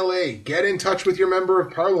your MLA. Get in touch with your member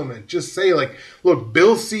of parliament. Just say, like, look,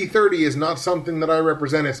 Bill C-30 is not something that I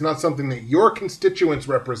represent. It's not something that your constituents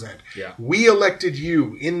represent. Yeah. We elected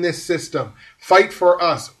you in this system. Fight for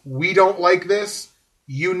us. We don't like this.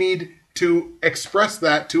 You need to express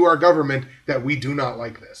that to our government that we do not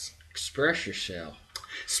like this. Express yourself.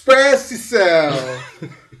 Express yourself.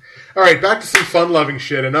 All right, back to some fun-loving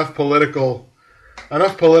shit. Enough political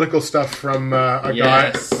stuff from a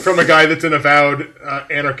guy that's an avowed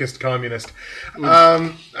anarchist communist.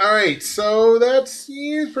 All right, so that's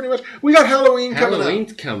pretty much. We got Halloween coming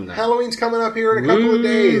up. Halloween's coming up here in a couple of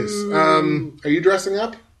days. Are you dressing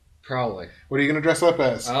up? Probably. What are you going to dress up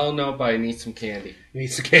as? I don't know, but I need some candy. You need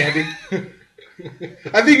some candy?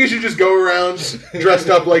 I think you should just go around dressed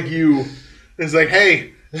up like you. It's like,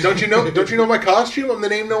 hey, don't you know my costume? I'm the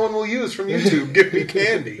name no one will use from YouTube. Give me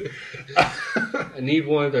candy. I need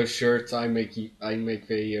one of those shirts. I make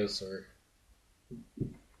videos or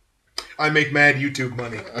I make mad YouTube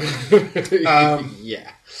money. Yeah,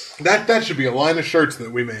 that should be a line of shirts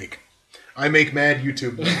that we make. I make mad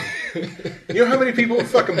YouTube money. You know how many people would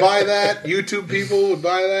fucking buy that? YouTube people would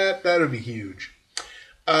buy that. That would be huge.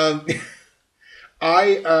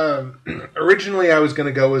 Originally I was going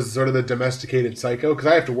to go as sort of the domesticated psycho because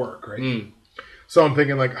I have to work, right? So I'm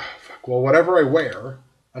thinking like, oh, fuck. Well, whatever I wear,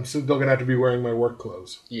 I'm still going to have to be wearing my work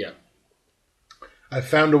clothes. Yeah. I've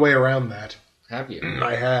found a way around that. Have you?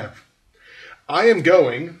 I have. I am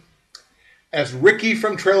going as Ricky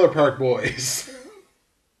from Trailer Park Boys.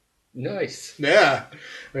 Nice. Yeah. I'm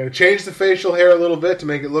going to change the facial hair a little bit to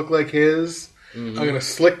make it look like his. I'm going to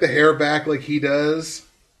slick the hair back like he does.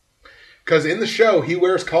 Because in the show, he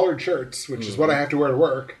wears collared shirts, which is what I have to wear to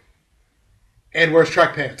work, and wears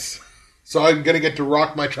track pants. So I'm going to get to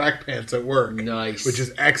rock my track pants at work. Nice. Which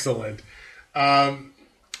is excellent. And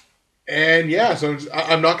yeah, so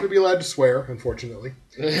I'm not going to be allowed to swear, unfortunately.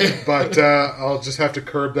 But I'll just have to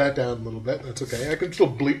curb that down a little bit. That's okay. I can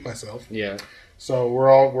still bleep myself. Yeah. So we're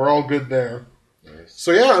all good there. Nice.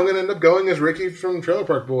 So yeah, I'm going to end up going as Ricky from Trailer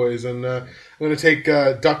Park Boys, and I'm going to take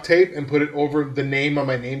duct tape and put it over the name on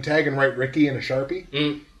my name tag and write Ricky in a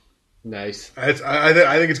Sharpie. Nice. I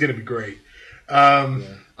think it's going to be great. Yeah.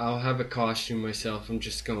 I'll have a costume myself. I'm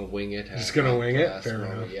just going to wing it. Just going to wing it? Fair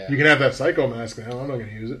enough. Yeah. You can have that psycho mask now. I'm not going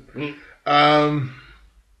to use it.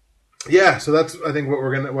 Yeah, so that's I think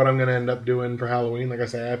what I'm going to end up doing for Halloween. Like I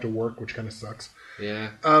say, I have to work, which kind of sucks. Yeah.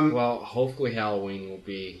 Well, hopefully Halloween will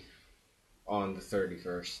be on the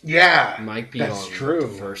 31st. Yeah, might be that's on true. The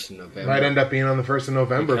 1st of November. Might end up being on the 1st of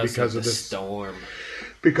November because of this storm.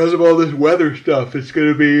 Because of all this weather stuff. It's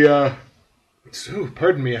going to be...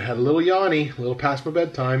 pardon me, I had a little yawny, a little past my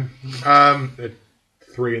bedtime. At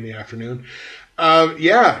 3 in the afternoon.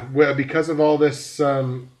 Yeah, well, because of all this...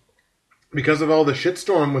 because of all the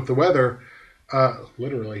shitstorm with the weather,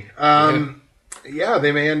 literally... Yeah,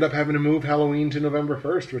 they may end up having to move Halloween to November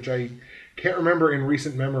 1st, which I can't remember in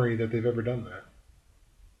recent memory that they've ever done that.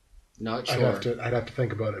 Not sure. I'd have to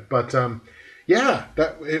think about it. But yeah,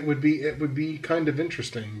 that it would be kind of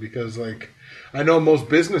interesting because like I know most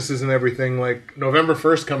businesses and everything like November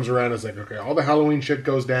 1st comes around, it's like okay, all the Halloween shit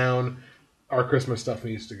goes down, our Christmas stuff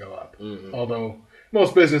needs to go up. Although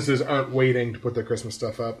most businesses aren't waiting to put their Christmas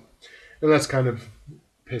stuff up, and that's kind of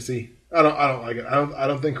pissy. I don't like it. I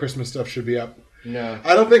don't think Christmas stuff should be up. No.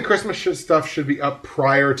 I don't think Christmas stuff should be up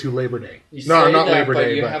prior to Labor Day. Not Labor Day,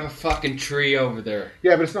 but you have a fucking tree over there.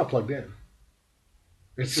 Yeah, but it's not plugged in.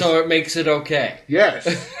 So it makes it okay.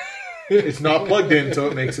 Yes. It's not plugged in, so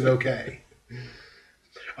it makes it okay.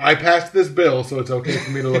 I passed this bill, so it's okay for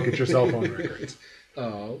me to look at your cell phone records.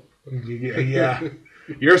 Oh. Yeah.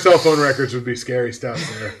 Your cell phone records would be scary stuff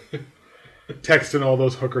there. Texting all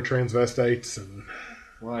those hooker transvestites and...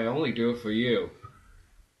 Well, I only do it for you.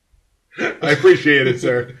 I appreciate it,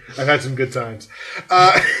 sir. I've had some good times.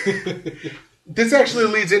 This actually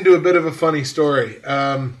leads into a bit of a funny story.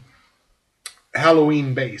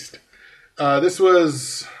 Halloween based. This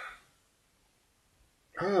was...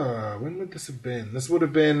 when would this have been? This would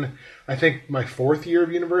have been, I think, my 4th year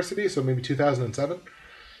of university, so maybe 2007.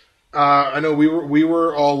 I know we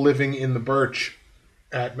were all living in the Birch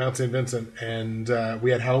at Mount St. Vincent, and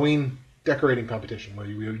we had Halloween decorating competition where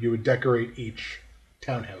you would decorate each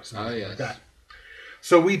townhouse and like that.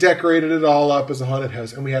 So we decorated it all up as a haunted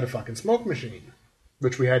house, and we had a fucking smoke machine,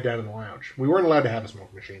 which we had down in the lounge. We weren't allowed to have a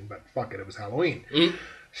smoke machine, but fuck it was Halloween.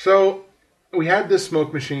 So we had this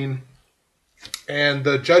smoke machine, and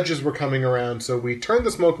the judges were coming around, so we turned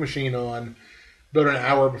the smoke machine on about an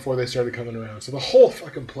hour before they started coming around. So the whole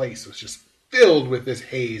fucking place was just filled with this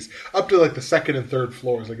haze, up to like the 2nd and 3rd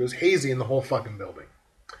floors. Like, it was hazy in the whole fucking building.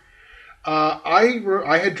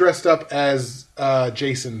 I had dressed up as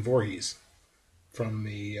Jason Voorhees from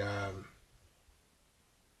the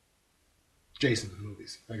Jason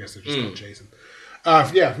movies. I guess they're just called Jason.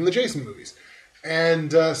 From the Jason movies.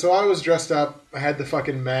 And so I was dressed up. I had the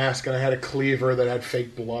fucking mask, and I had a cleaver that had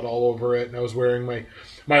fake blood all over it, and I was wearing my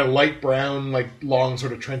light brown, like, long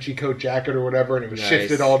sort of trenchy coat jacket or whatever, and it was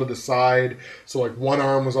shifted all to the side. So, like, one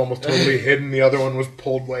arm was almost totally hidden, the other one was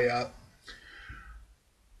pulled way up.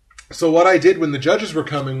 So what I did when the judges were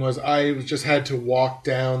coming was I just had to walk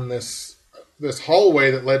down this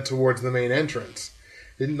hallway that led towards the main entrance.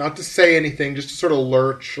 Not to say anything, just to sort of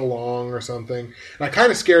lurch along or something. And I kind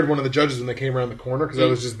of scared one of the judges when they came around the corner because I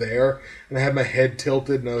was just there, and I had my head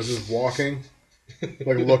tilted, and I was just walking,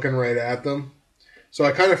 like looking right at them. So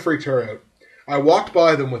I kind of freaked her out. I walked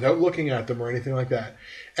by them without looking at them or anything like that.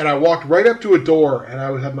 And I walked right up to a door, and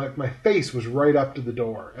I would have my face was right up to the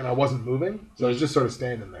door, and I wasn't moving, so I was just sort of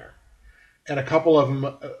standing there. And a couple of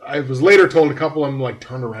them, I was later told a couple of them like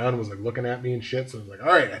turned around and was like looking at me and shit. So I was like,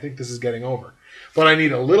 all right, I think this is getting over. But I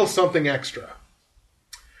need a little something extra.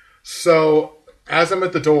 So as I'm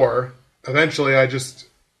at the door, eventually I just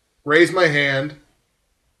raise my hand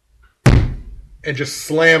and just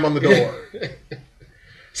slam on the door.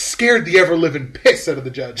 Scared the ever-living piss out of the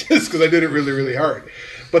judges because I did it really, really hard.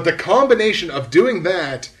 But the combination of doing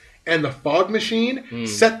that and the fog machine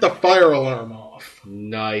set the fire alarm off.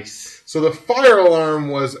 Nice. So the fire alarm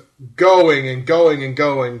was going and going and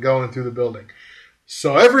going through the building.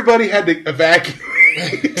 So everybody had to evacuate.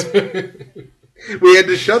 We had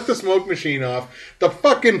to shut the smoke machine off. The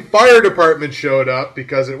fucking fire department showed up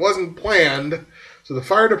because it wasn't planned. So the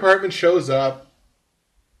fire department shows up.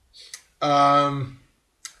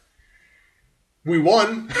 We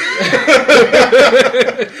won.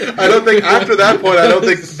 I don't think after that point, I don't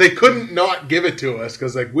think they couldn't not give it to us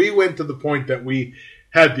because like we went to the point that we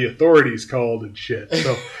had the authorities called and shit.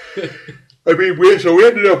 So I mean, we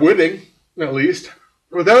ended up winning at least.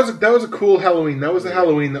 Well, that was a cool Halloween. That was the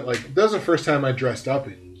Halloween that that was the first time I dressed up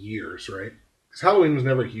in years, right? Because Halloween was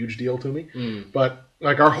never a huge deal to me, but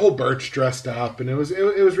like our whole Birch dressed up, and it was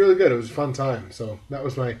really good. It was a fun time. So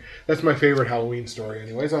that's my favorite Halloween story.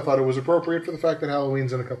 Anyways, I thought it was appropriate for the fact that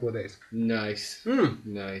Halloween's in a couple of days. Nice,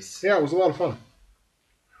 nice. Yeah, it was a lot of fun.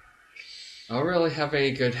 I don't really have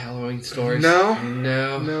any good Halloween stories.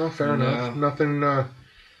 No, fair enough. Nothing.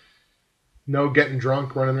 No getting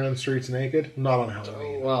drunk, running around the streets naked. Not on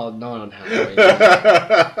Halloween. Well, not on Halloween.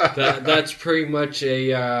 That's pretty much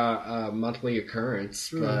a monthly occurrence.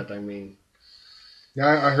 But I mean,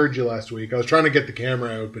 yeah, I heard you last week. I was trying to get the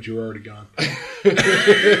camera out, but you were already gone.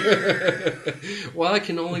 Well, I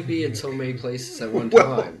can only be in so many places at one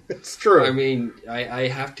time. It's true. I mean, I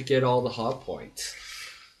have to get all the hot points.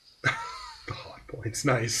 The hot points,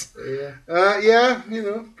 nice. Yeah.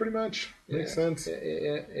 Yeah, pretty much. Makes sense.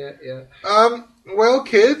 Yeah. Well,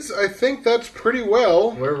 kids, I think that's pretty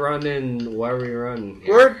well. We're running. What are we running?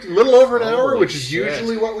 We're a little over an hour, which is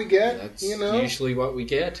usually what we get. That's usually what we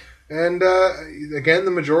get. And again,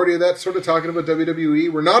 the majority of that's sort of talking about WWE.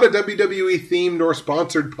 We're not a WWE themed or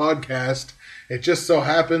sponsored podcast. It just so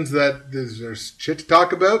happens that there's shit to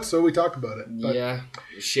talk about, so we talk about it. But yeah,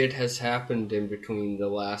 shit has happened in between the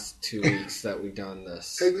last 2 weeks that we've done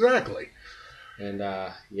this. Exactly. And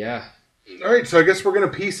yeah. All right, so I guess we're going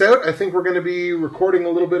to peace out. I think we're going to be recording a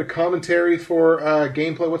little bit of commentary for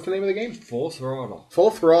gameplay. What's the name of the game? Full Throttle.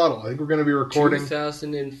 Full Throttle. I think we're going to be recording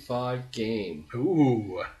 2005 game.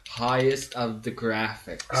 Ooh. Highest of the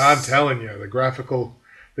graphics. I'm telling you, the graphical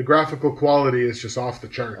quality is just off the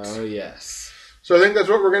charts. Oh, yes. So I think that's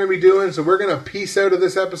what we're going to be doing. So we're going to peace out of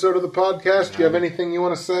this episode of the podcast. Do you have anything you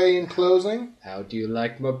want to say in closing? How do you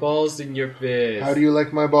like my balls in your face? How do you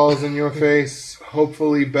like my balls in your face?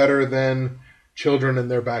 Hopefully better than children in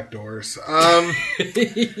their back doors.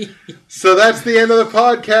 So that's the end of the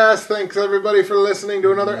podcast. Thanks everybody for listening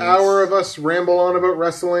to another hour of us ramble on about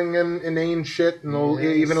wrestling and inane shit and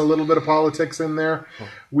even a little bit of politics in there.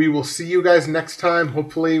 We will see you guys next time,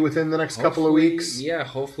 hopefully within the next couple of weeks. Yeah,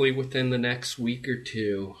 hopefully within the next week or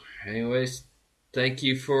two. Anyways, thank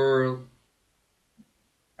you for,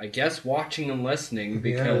 I guess, watching and listening,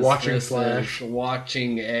 because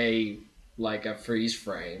watching a freeze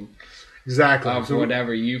frame. Exactly. Of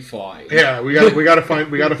whatever you find. Yeah, we got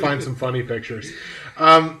to find some funny pictures.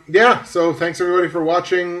 So thanks everybody for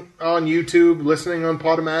watching on YouTube, listening on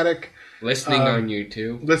Podomatic. Listening on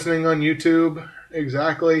YouTube.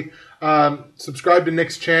 Exactly. Subscribe to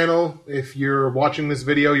Nick's channel. If you're watching this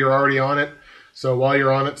video, you're already on it. So while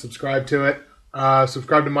you're on it, subscribe to it.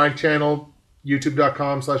 Subscribe to my channel,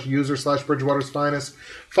 youtube.com/user/Bridgewater's Finest.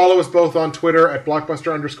 Follow us both on Twitter at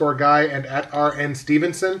Blockbuster_Guy and at RN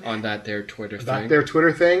Stevenson. On that there Twitter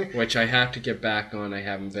thing. Which I have to get back on. I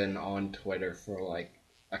haven't been on Twitter for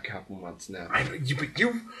a couple months now.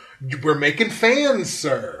 We're making fans,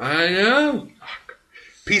 sir. I know.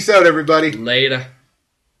 Peace out, everybody. Later.